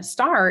was going to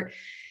start.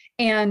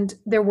 And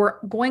there were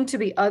going to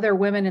be other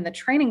women in the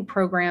training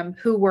program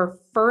who were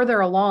further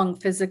along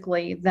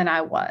physically than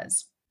I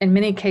was. In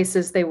many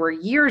cases, they were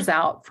years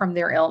out from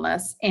their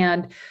illness.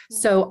 And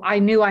so I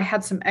knew I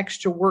had some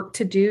extra work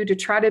to do to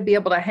try to be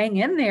able to hang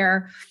in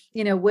there,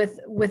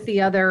 with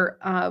the other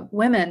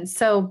women.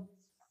 So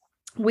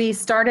we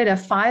started a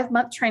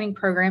 5-month training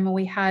program, and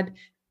we had,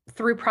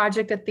 through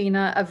Project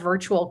Athena, a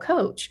virtual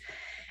coach.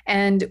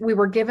 And we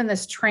were given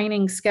this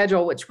training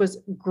schedule, which was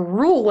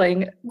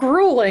grueling.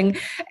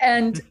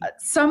 And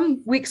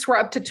some weeks were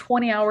up to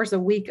 20 hours a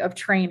week of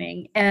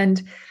training.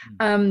 And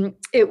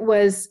it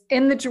was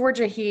in the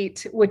Georgia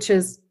heat, which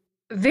is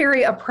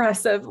very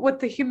oppressive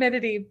with the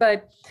humidity,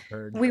 but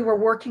we were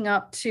working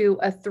up to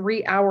a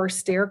 3-hour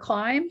stair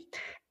climb.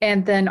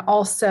 And then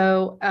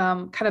also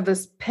kind of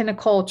this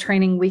pinnacle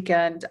training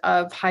weekend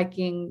of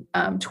hiking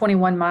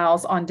 21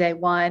 miles on day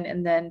one,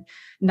 and then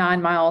 9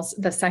 miles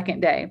the second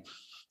day.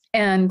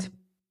 And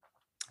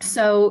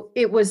so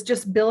it was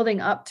just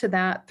building up to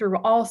that through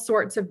all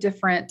sorts of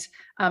different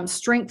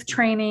strength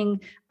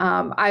training.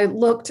 I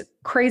looked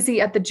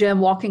crazy at the gym,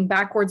 walking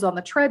backwards on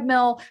the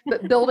treadmill,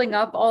 but building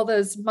up all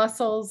those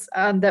muscles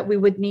that we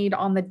would need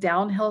on the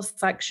downhill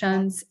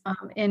sections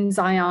in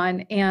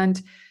Zion,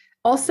 and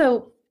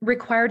also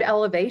required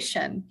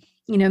elevation,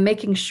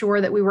 making sure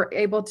that we were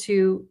able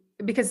to,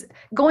 because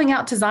going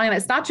out to Zion,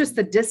 it's not just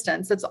the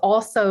distance, it's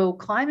also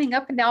climbing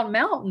up and down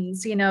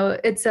mountains.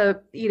 It's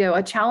a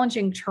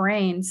challenging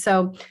terrain.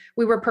 So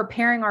we were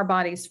preparing our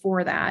bodies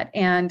for that.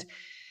 And,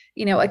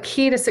 a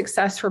key to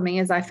success for me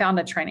is I found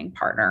a training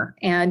partner,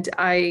 and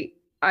I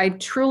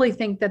truly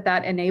think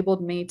that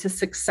enabled me to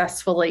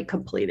successfully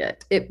complete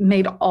it. It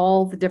made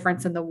all the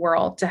difference in the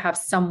world to have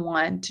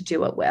someone to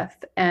do it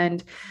with.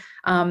 And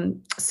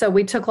so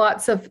we took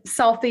lots of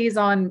selfies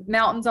on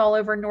mountains all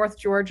over North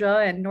Georgia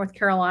and North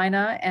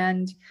Carolina.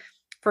 And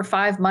for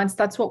 5 months,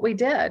 that's what we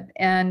did.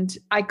 And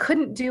I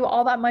couldn't do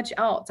all that much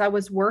else. I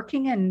was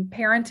working and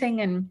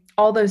parenting and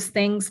all those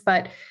things,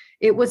 but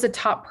it was a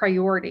top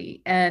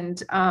priority.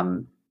 And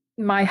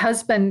my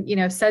husband,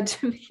 said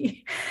to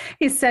me,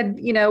 he said,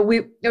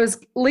 it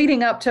was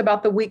leading up to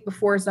about the week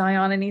before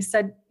Zion. And he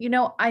said,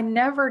 I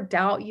never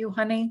doubt you,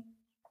 honey.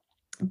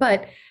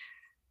 But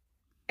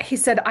he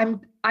said,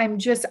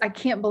 I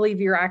can't believe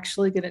you're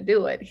actually going to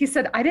do it. He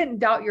said, I didn't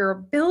doubt your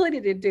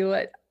ability to do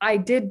it. I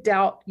did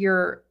doubt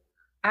your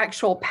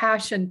actual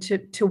passion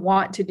to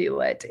want to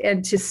do it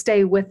and to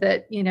stay with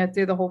it,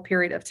 through the whole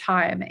period of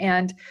time.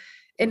 And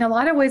in a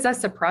lot of ways, I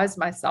surprised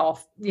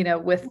myself,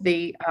 with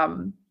the,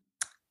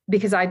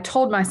 because I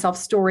told myself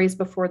stories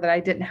before that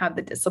I didn't have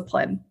the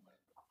discipline.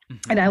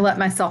 And I let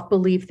myself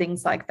believe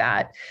things like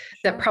that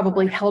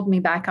probably held me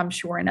back, I'm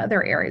sure, in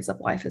other areas of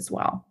life as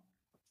well.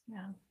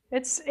 Yeah.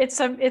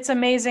 It's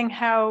amazing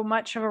how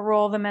much of a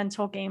role the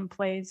mental game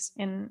plays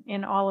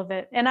in all of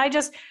it. And I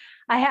just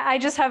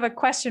have a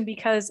question,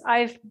 because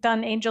I've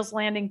done Angel's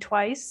Landing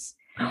twice.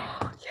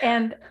 Oh, yeah.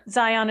 And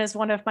Zion is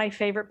one of my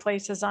favorite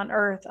places on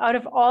earth. Out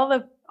of all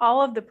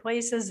of the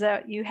places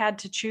that you had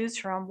to choose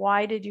from,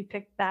 why did you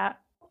pick that?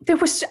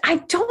 I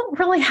don't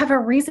really have a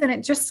reason.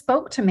 It just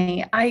spoke to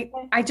me.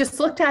 I just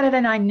looked at it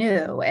and I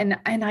knew, and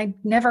I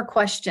never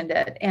questioned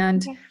it.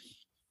 And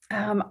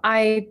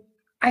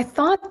I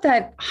thought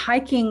that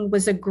hiking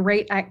was a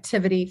great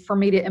activity for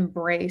me to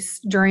embrace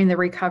during the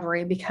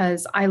recovery,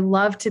 because I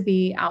love to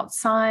be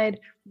outside.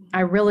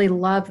 I really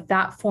love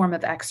that form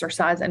of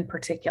exercise in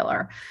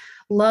particular.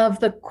 Love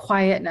the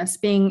quietness,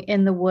 being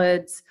in the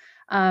woods.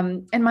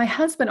 And my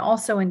husband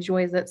also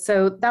enjoys it.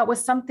 So that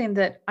was something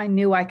that I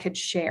knew I could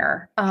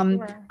share.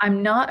 Sure.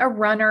 I'm not a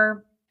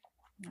runner.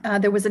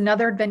 There was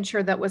another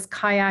adventure that was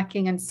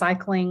kayaking and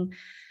cycling.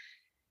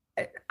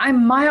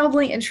 I'm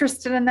mildly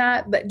interested in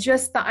that, but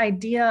just the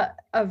idea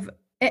of,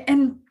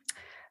 and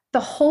the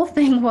whole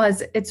thing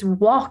was, it's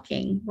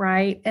walking,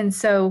 right? And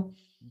so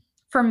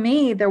for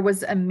me, there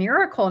was a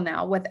miracle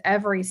now with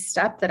every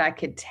step that I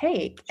could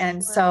take.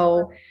 And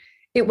so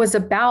it was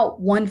about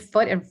one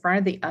foot in front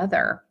of the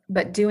other,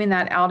 but doing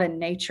that out in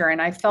nature.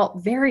 And I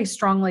felt very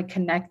strongly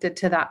connected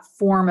to that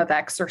form of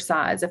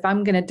exercise. If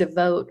I'm going to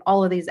devote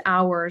all of these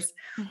hours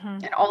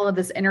and all of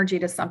this energy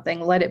to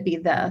something, let it be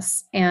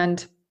this.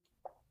 And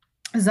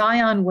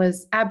Zion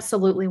was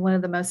absolutely one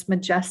of the most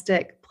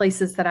majestic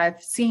places that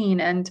I've seen.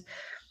 And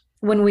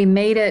when we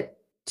made it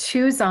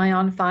to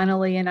Zion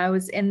finally, and I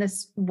was in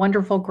this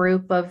wonderful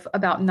group of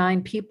about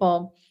 9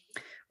 people,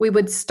 we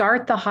would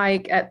start the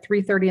hike at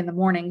 3:30 in the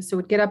morning. So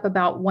we'd get up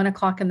about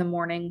 1:00 in the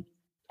morning,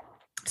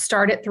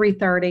 start at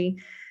 3:30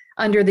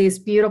 under these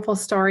beautiful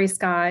starry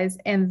skies.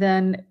 And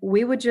then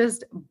we would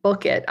just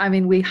book it. I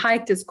mean, we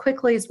hiked as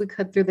quickly as we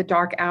could through the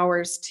dark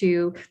hours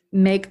to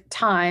make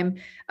time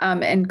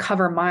and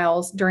cover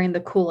miles during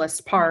the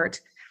coolest part.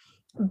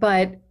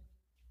 But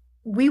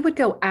we would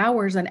go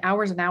hours and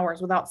hours and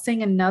hours without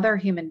seeing another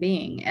human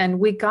being. And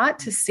we got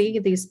to see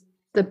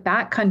the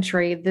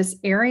backcountry, this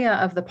area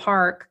of the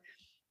park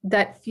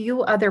that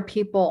few other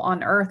people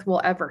on earth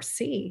will ever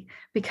see,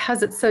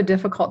 because it's so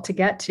difficult to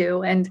get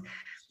to. And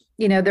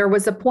there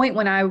was a point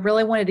when I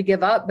really wanted to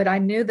give up, but I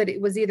knew that it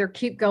was either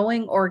keep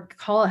going or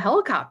call a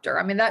helicopter.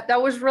 I mean,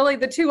 that was really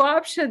the 2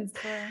 options.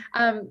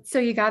 Yeah. So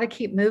you got to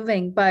keep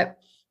moving. But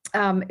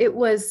it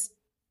was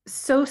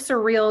so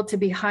surreal to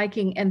be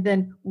hiking and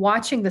then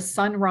watching the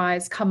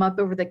sunrise come up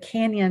over the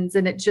canyons,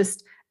 and it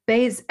just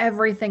bathes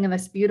everything in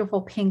this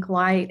beautiful pink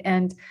light.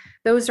 And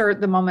those are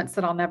the moments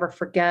that I'll never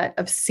forget,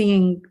 of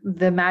seeing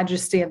the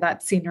majesty of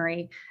that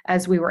scenery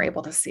as we were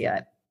able to see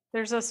it.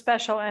 There's a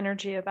special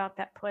energy about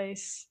that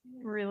place.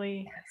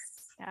 Really.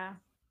 Yes. Yeah.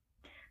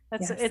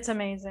 Yes. It's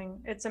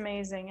amazing. It's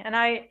amazing. And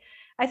I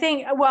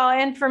think,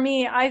 and for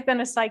me, I've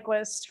been a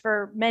cyclist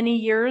for many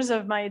years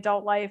of my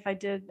adult life.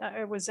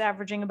 I was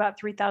averaging about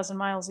 3,000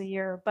 miles a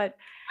year, but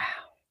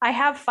I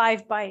have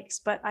 5 bikes,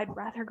 but I'd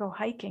rather go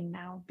hiking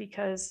now,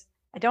 because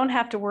I don't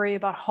have to worry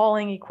about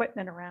hauling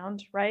equipment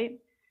around, right?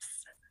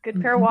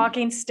 Good pair of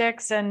walking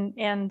sticks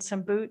and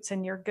some boots,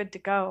 and you're good to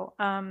go.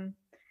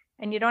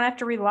 And you don't have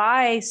to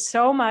rely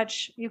so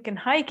much. You can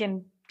hike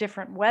in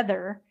different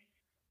weather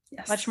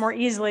much more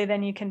easily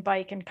than you can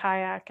bike and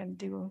kayak and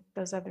do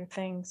those other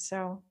things.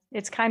 So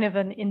it's kind of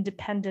an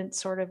independent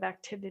sort of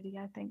activity,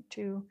 I think,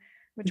 too,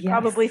 which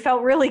probably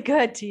felt really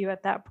good to you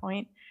at that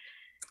point.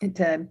 It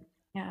did.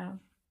 Yeah.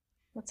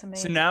 That's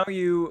amazing.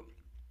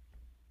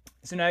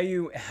 So now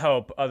you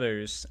help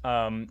others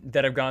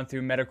that have gone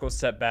through medical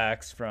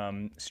setbacks,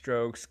 from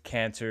strokes,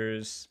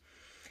 cancers,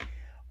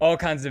 all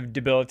kinds of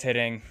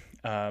debilitating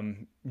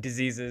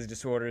diseases,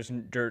 disorders,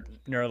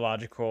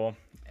 neurological,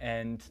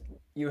 and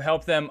you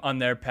help them on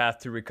their path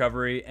to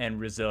recovery and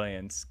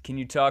resilience. Can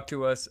you talk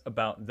to us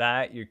about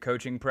that, your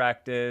coaching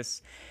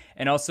practice,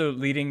 and also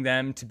leading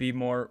them to be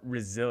more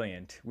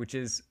resilient, which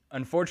is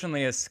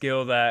unfortunately a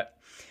skill that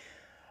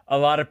a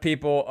lot of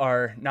people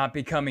are not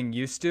becoming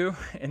used to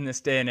in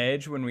this day and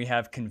age when we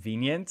have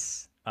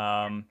convenience.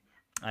 I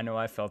know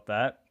I felt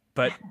that,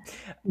 but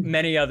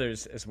many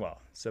others as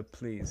well. So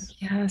please.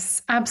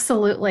 Yes,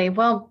 absolutely.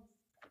 Well,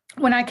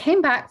 when I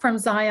came back from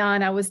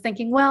Zion, I was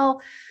thinking,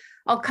 well,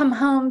 I'll come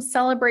home,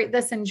 celebrate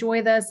this,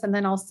 enjoy this, and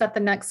then I'll set the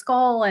next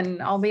goal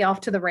and I'll be off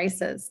to the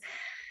races.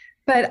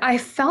 But I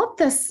felt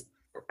this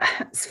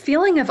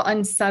feeling of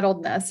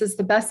unsettledness is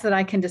the best that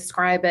I can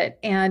describe it.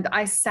 And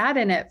I sat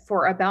in it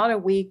for about a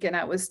week and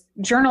I was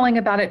journaling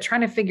about it,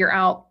 trying to figure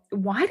out,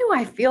 why do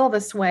I feel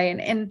this way?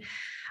 And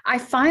I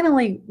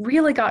finally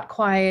really got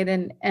quiet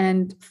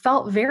and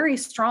felt very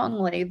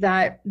strongly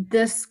that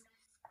this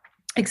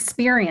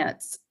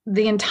experience,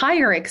 the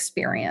entire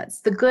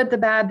experience, the good, the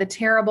bad, the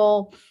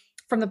terrible,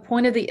 from the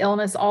point of the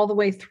illness all the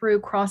way through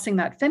crossing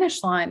that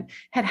finish line,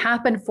 had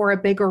happened for a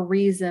bigger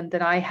reason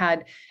that I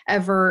had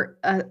ever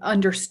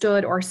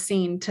understood or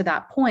seen to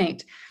that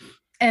point.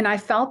 And I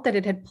felt that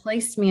it had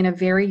placed me in a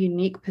very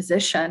unique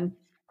position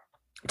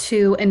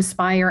to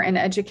inspire and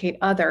educate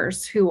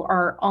others who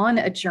are on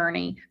a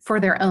journey for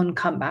their own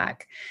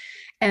comeback.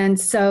 And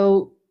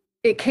so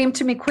it came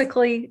to me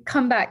quickly: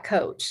 comeback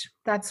coach.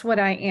 That's what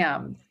I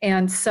am.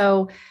 And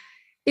so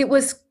it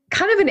was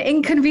kind of an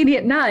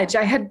inconvenient nudge.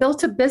 I had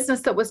built a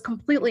business that was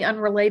completely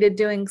unrelated,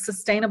 doing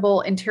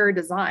sustainable interior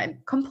design,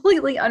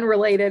 completely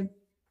unrelated.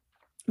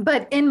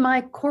 But in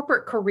my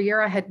corporate career,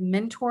 I had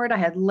mentored, I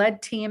had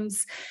led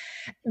teams.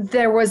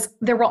 There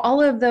were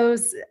all of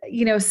those,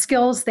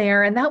 skills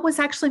there. And that was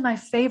actually my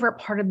favorite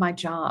part of my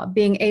job,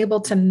 being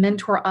able to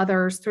mentor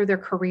others through their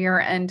career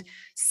and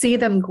see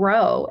them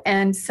grow.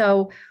 And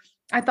so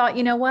I thought,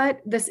 you know what,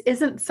 this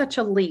isn't such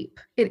a leap.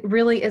 It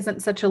really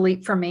isn't such a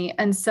leap for me.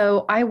 And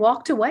so I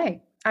walked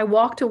away. I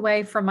walked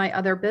away from my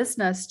other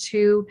business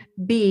to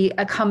be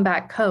a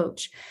comeback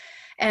coach.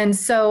 And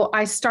so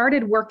I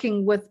started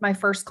working with my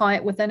first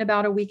client within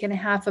about a week and a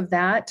half of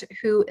that,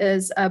 who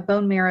is a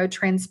bone marrow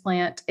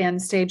transplant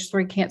and stage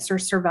 3 cancer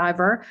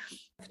survivor.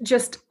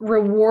 Just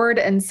reward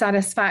and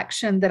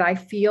satisfaction that I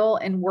feel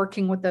in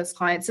working with those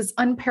clients is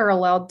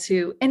unparalleled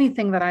to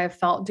anything that I have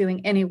felt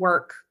doing any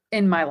work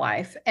in my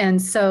life.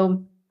 And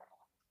so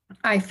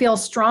I feel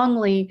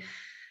strongly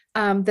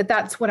that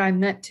that's what I'm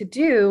meant to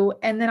do.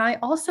 And then I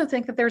also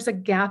think that there's a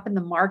gap in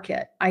the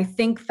market. I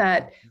think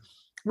that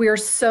we are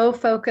so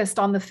focused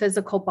on the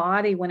physical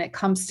body when it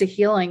comes to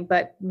healing,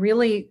 but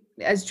really,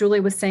 as Julie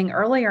was saying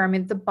earlier, I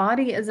mean, the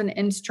body is an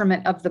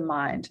instrument of the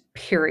mind,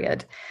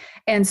 period.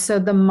 And so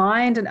the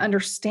mind and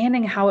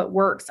understanding how it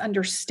works,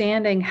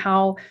 understanding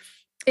how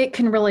it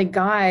can really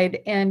guide,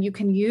 and you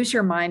can use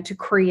your mind to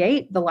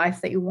create the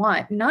life that you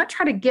want, not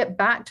try to get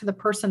back to the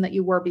person that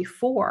you were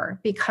before,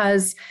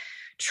 because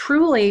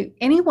truly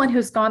anyone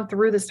who's gone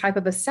through this type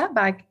of a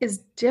setback is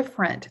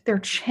different. They're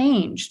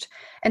changed.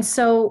 And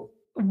so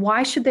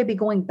why should they be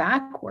going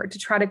backward to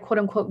try to quote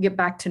unquote get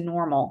back to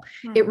normal?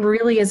 Mm-hmm. It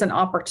really is an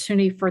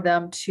opportunity for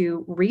them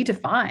to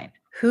redefine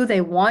who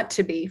they want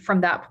to be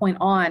from that point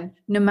on,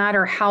 no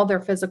matter how their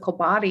physical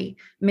body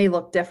may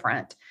look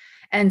different.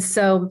 And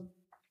so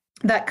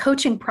that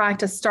coaching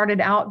practice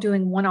started out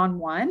doing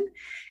one-on-one,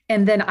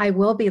 and then I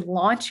will be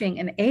launching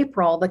in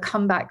April the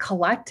Comeback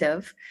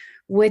Collective,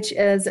 which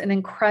is an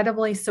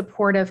incredibly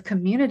supportive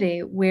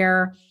community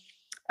where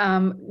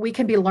we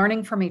can be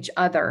learning from each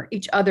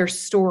other's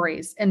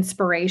stories,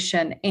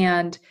 inspiration,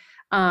 and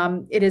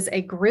it is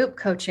a group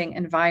coaching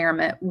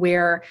environment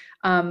where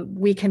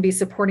we can be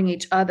supporting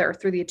each other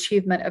through the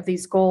achievement of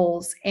these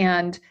goals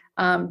and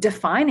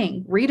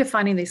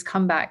redefining these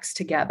comebacks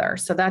together.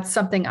 So that's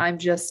something I'm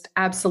just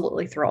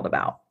absolutely thrilled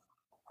about.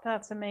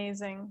 That's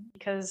amazing,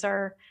 because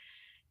our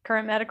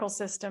current medical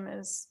system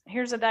is,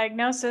 here's a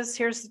diagnosis,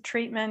 here's the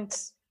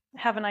treatment,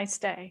 have a nice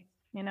day,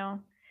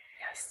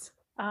 Yes.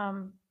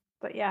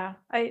 But yeah,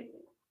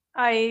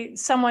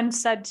 someone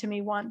said to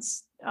me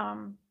once,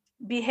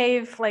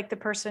 behave like the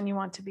person you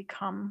want to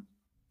become.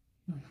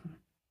 Mm-hmm.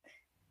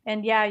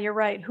 And yeah, you're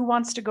right. Who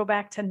wants to go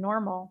back to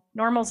normal?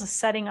 Normal's a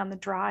setting on the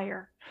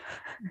dryer.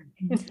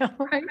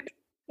 Right?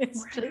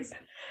 It's right.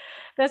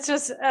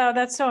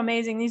 That's so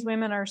amazing. These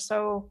women are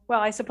so,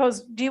 well, I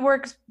suppose, do you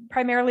work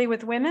primarily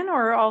with women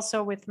or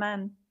also with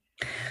men?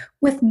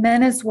 With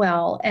men as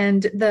well.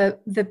 And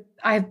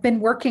I've been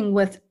working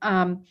with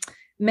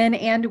men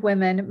and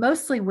women,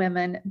 mostly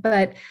women,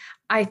 but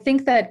I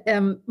think that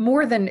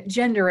more than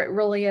gender, it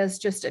really is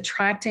just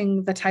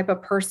attracting the type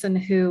of person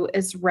who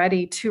is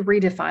ready to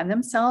redefine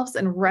themselves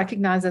and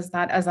recognizes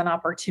that as an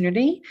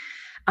opportunity,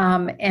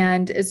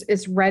 and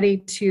is ready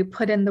to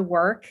put in the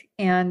work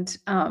and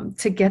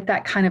to get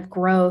that kind of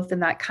growth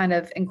and that kind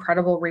of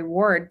incredible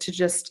reward to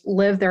just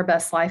live their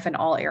best life in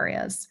all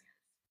areas.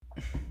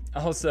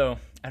 Also,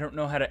 I don't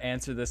know how to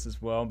answer this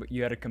as well, but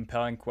you had a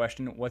compelling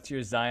question. What's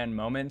your Zion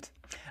moment?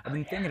 I've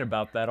been thinking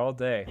about that all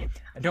day.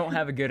 I don't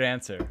have a good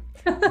answer,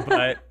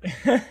 but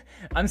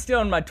I'm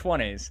still in my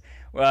 20s.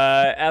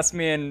 Ask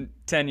me in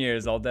 10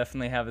 years, I'll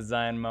definitely have a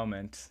Zion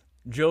moment.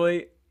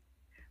 Julie?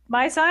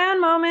 My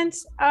Zion moment?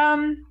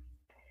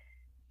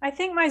 I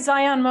think my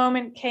Zion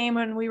moment came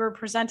when we were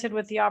presented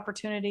with the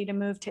opportunity to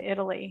move to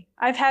Italy.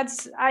 I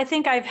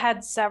think I've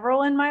had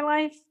several in my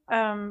life.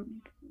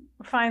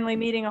 Finally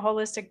meeting a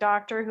holistic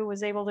doctor who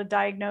was able to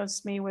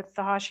diagnose me with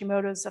the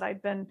Hashimoto's that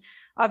I've been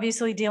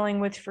obviously dealing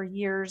with for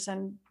years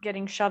and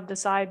getting shoved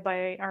aside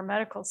by our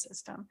medical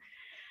system.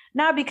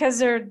 Not because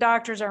their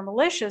doctors are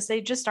malicious, they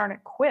just aren't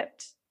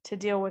equipped to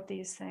deal with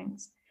these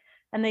things,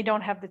 and they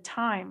don't have the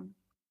time.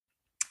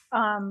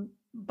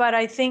 But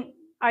I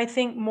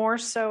think more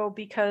so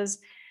because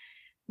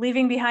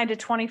leaving behind a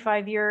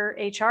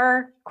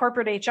 25-year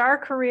corporate HR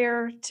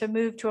career to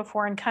move to a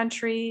foreign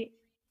country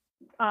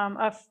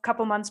a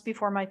couple months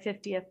before my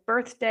 50th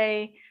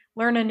birthday,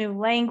 learn a new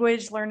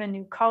language, learn a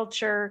new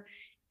culture,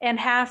 and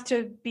have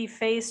to be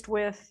faced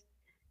with,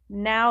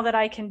 now that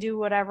I can do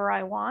whatever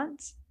I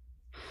want,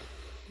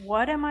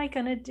 what am I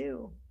going to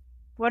do?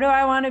 What do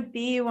I want to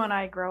be when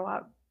I grow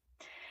up?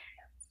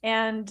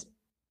 And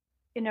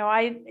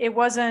it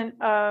wasn't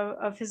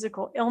a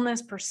physical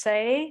illness per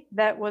se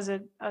that was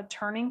a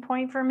turning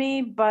point for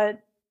me,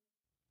 but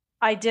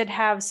I did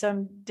have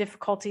some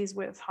difficulties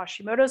with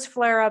Hashimoto's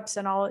flare-ups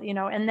and all,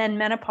 and then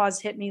menopause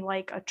hit me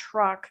like a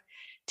truck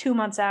 2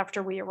 months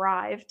after we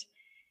arrived.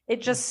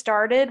 It just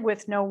started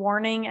with no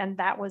warning, and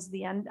that was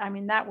the end. I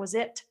mean, that was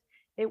it.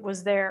 It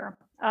was there.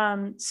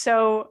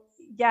 So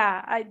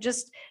yeah, I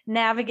just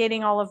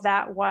navigating all of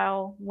that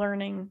while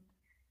learning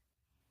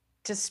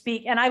to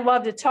speak. And I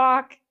love to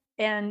talk,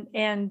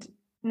 and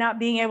not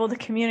being able to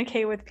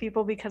communicate with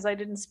people because I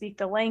didn't speak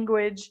the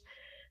language,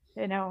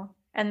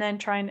 and then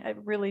trying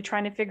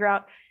to figure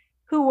out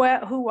who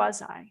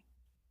was I?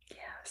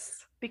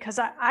 Yes. Because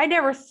I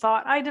never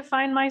thought I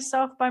defined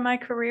myself by my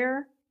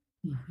career.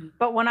 Mm-hmm.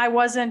 But when I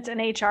wasn't an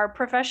HR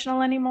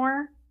professional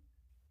anymore,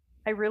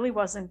 I really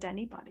wasn't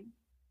anybody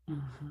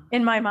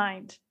in my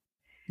mind.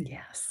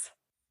 Yes.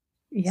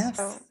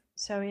 Yes.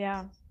 So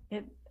yeah,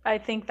 I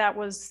think that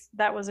was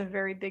a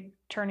very big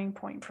turning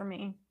point for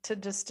me to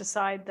just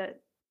decide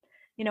that,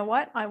 you know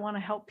what, I want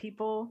to help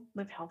people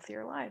live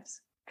healthier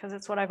lives, because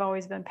it's what I've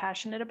always been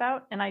passionate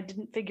about. And I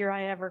didn't figure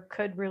I ever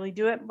could really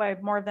do it by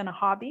more than a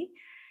hobby.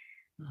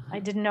 I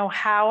didn't know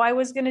how I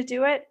was going to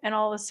do it. And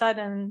all of a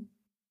sudden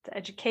the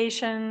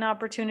education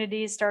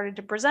opportunities started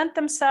to present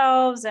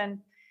themselves. And,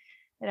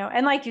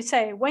 and like you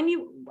say,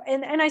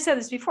 and I said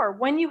this before,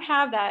 when you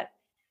have that,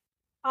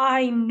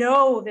 I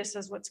know this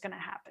is what's going to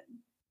happen.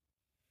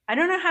 I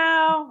don't know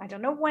how, I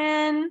don't know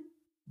when,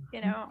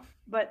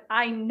 but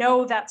I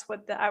know that's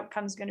what the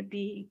outcome's going to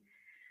be.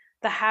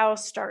 The how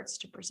starts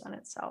to present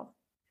itself.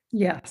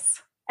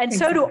 Yes. And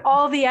so do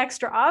all the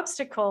extra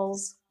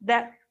obstacles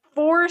that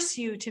force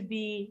you to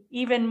be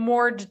even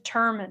more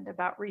determined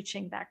about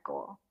reaching that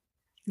goal.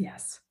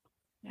 Yes.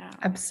 Yeah.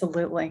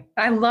 Absolutely.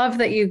 I love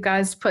that you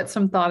guys put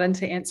some thought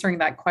into answering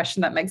that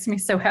question. That makes me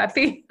so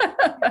happy.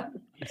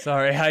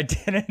 Sorry, I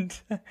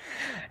didn't.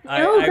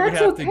 I would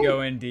have to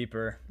go in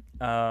deeper.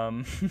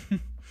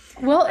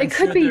 Well, it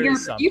could be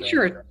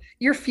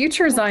your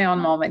future Zion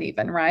moment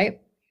even, right?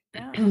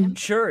 Yeah.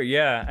 Sure,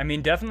 yeah. I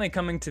mean, definitely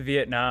coming to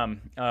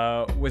Vietnam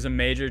was a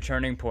major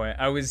turning point.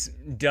 I was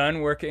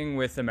done working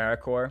with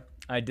AmeriCorps.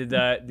 I did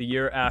that the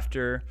year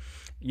after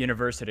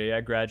university.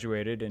 I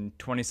graduated in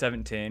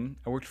 2017.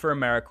 I worked for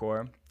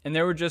AmeriCorps, and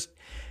there were just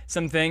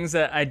some things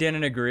that I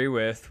didn't agree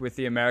with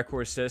the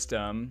AmeriCorps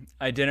system.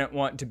 I didn't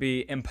want to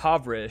be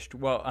impoverished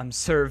while I'm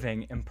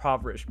serving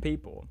impoverished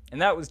people,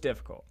 and that was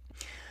difficult,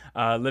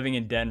 living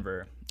in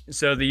Denver.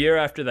 So the year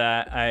after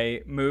that,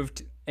 I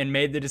moved and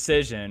made the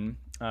decision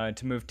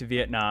to move to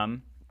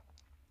Vietnam,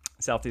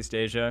 Southeast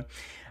Asia.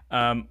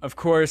 Of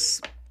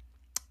course,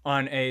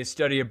 on a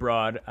study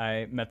abroad,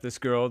 I met this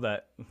girl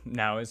that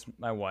now is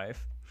my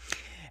wife.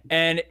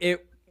 And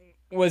it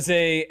was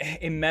a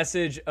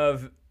message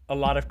of a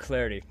lot of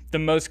clarity, the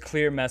most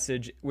clear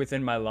message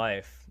within my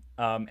life.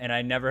 And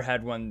I never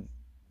had one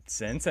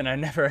since, and I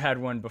never had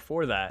one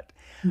before that.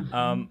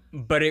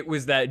 But it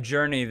was that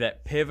journey,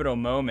 that pivotal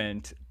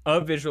moment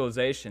of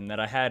visualization that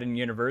I had in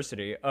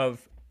university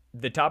of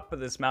the top of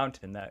this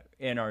mountain that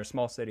in our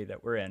small city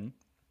that we're in.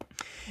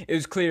 It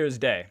was clear as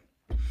day.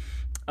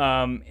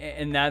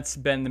 And that's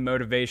been the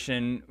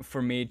motivation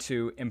for me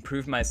to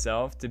improve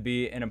myself, to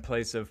be in a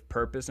place of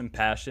purpose and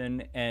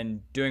passion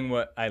and doing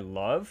what I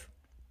love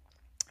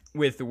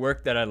with the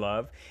work that I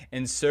love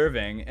and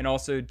serving, and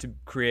also to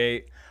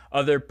create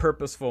other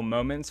purposeful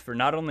moments for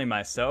not only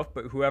myself,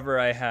 but whoever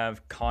I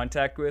have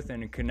contact with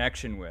and a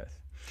connection with.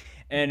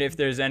 And if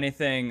there's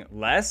anything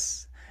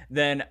less,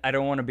 then I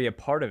don't want to be a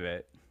part of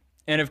it.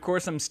 And of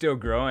course, I'm still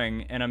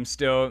growing, and I'm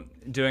still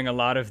doing a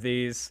lot of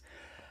these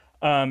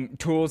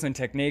tools and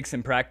techniques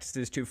and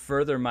practices to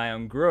further my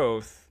own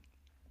growth.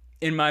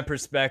 In my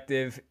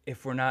perspective,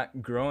 if we're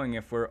not growing,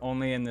 if we're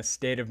only in the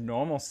state of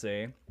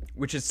normalcy,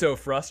 which is so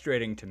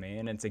frustrating to me,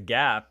 and it's a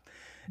gap,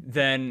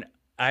 then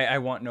I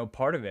want no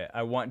part of it.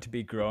 I want to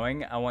be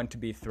growing, I want to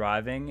be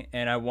thriving,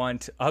 and I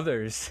want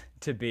others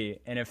to be.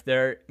 And if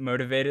they're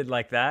motivated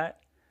like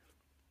that,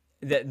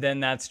 then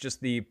that's just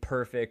the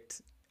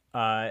perfect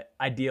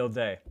ideal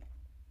day.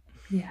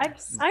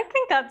 Yes. I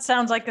think that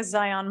sounds like a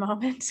Zion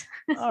moment.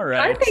 All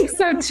right. I think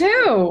so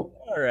too.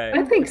 All right.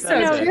 I think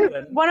so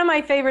too. One of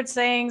my favorite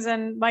sayings,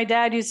 and my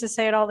dad used to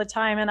say it all the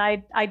time, and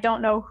I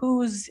don't know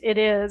whose it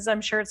is.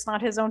 I'm sure it's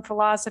not his own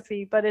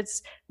philosophy, but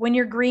it's, when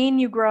you're green,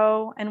 you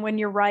grow, and when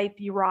you're ripe,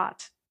 you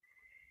rot.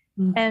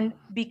 And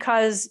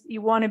because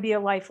you want to be a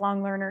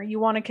lifelong learner, you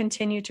want to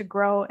continue to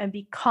grow and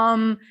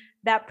become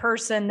that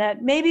person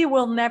that maybe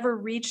will never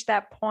reach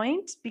that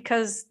point,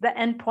 because the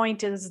end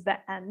point is the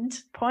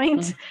end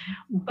point.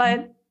 Mm-hmm.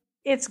 But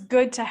it's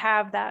good to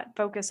have that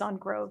focus on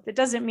growth. It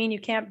doesn't mean you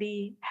can't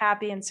be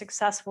happy and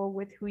successful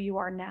with who you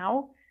are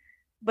now,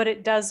 but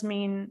it does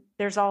mean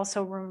there's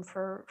also room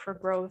for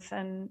growth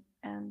and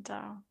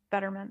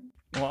betterment.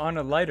 Well, on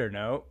a lighter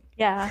note,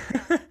 yeah.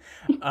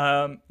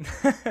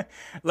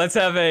 Let's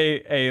have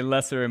a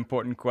lesser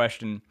important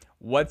question.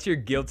 What's your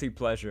guilty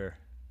pleasure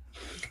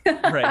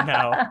right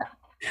now?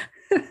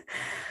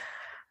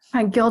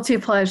 My guilty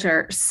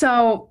pleasure.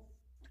 So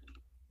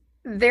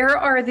there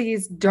are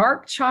these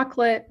dark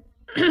chocolate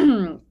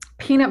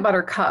peanut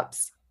butter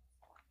cups.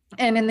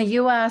 And in the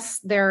US,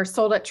 they're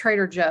sold at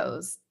Trader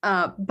Joe's,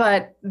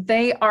 but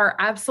they are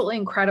absolutely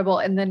incredible.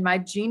 And then my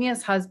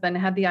genius husband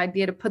had the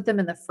idea to put them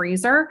in the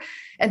freezer.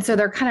 And so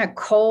they're kind of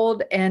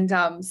cold. And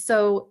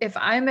so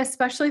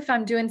especially if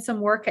I'm doing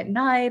some work at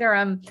night or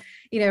I'm,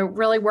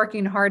 really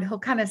working hard, he'll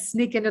kind of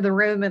sneak into the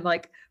room and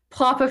like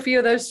plop a few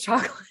of those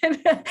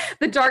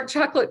the dark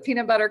chocolate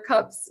peanut butter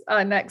cups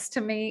next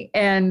to me.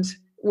 And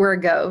we're a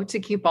go to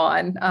keep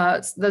on.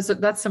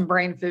 That's some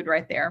brain food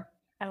right there.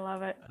 I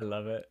love it. I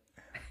love it.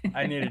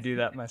 I need to do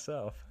that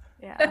myself.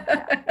 Yeah.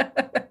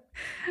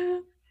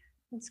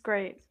 That's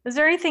great. Is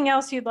there anything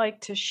else you'd like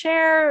to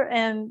share?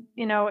 And,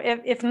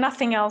 if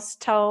nothing else,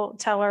 tell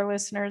our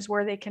listeners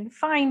where they can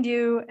find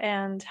you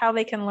and how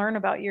they can learn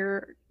about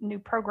your new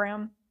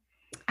program.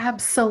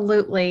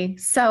 Absolutely.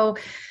 So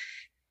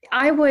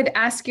I would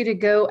ask you to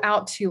go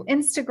out to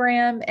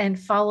Instagram and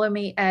follow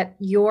me at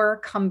Your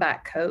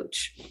Comeback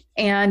Coach.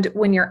 And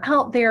when you're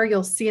out there,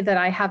 you'll see that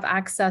I have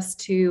access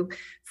to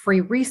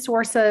free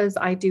resources.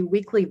 I do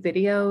weekly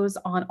videos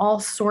on all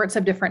sorts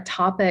of different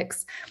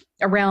topics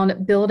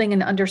around building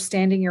and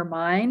understanding your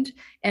mind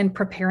and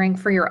preparing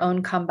for your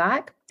own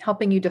comeback,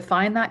 helping you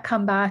define that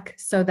comeback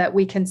so that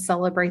we can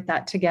celebrate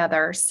that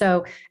together.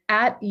 So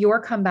at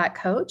Your Comeback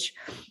Coach,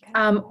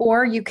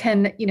 or you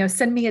can,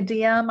 send me a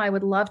DM. I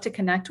would love to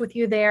connect with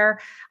you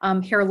there,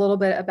 hear a little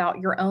bit about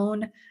your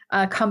own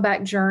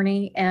comeback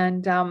journey,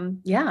 and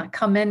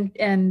come in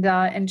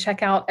and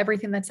check out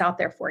everything that's out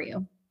there for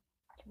you.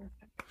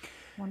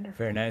 Wonderful.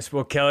 Very nice.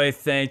 Well, Kelly,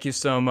 thank you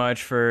so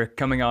much for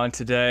coming on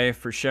today,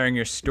 for sharing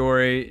your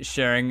story,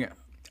 sharing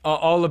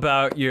all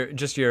about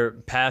your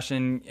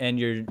passion and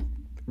your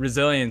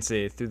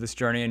resiliency through this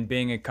journey and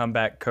being a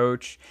comeback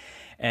coach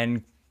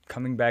and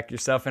coming back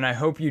yourself. And I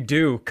hope you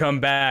do come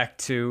back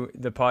to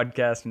the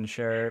podcast and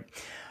share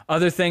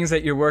other things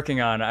that you're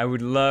working on. I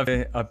would love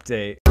an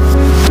update.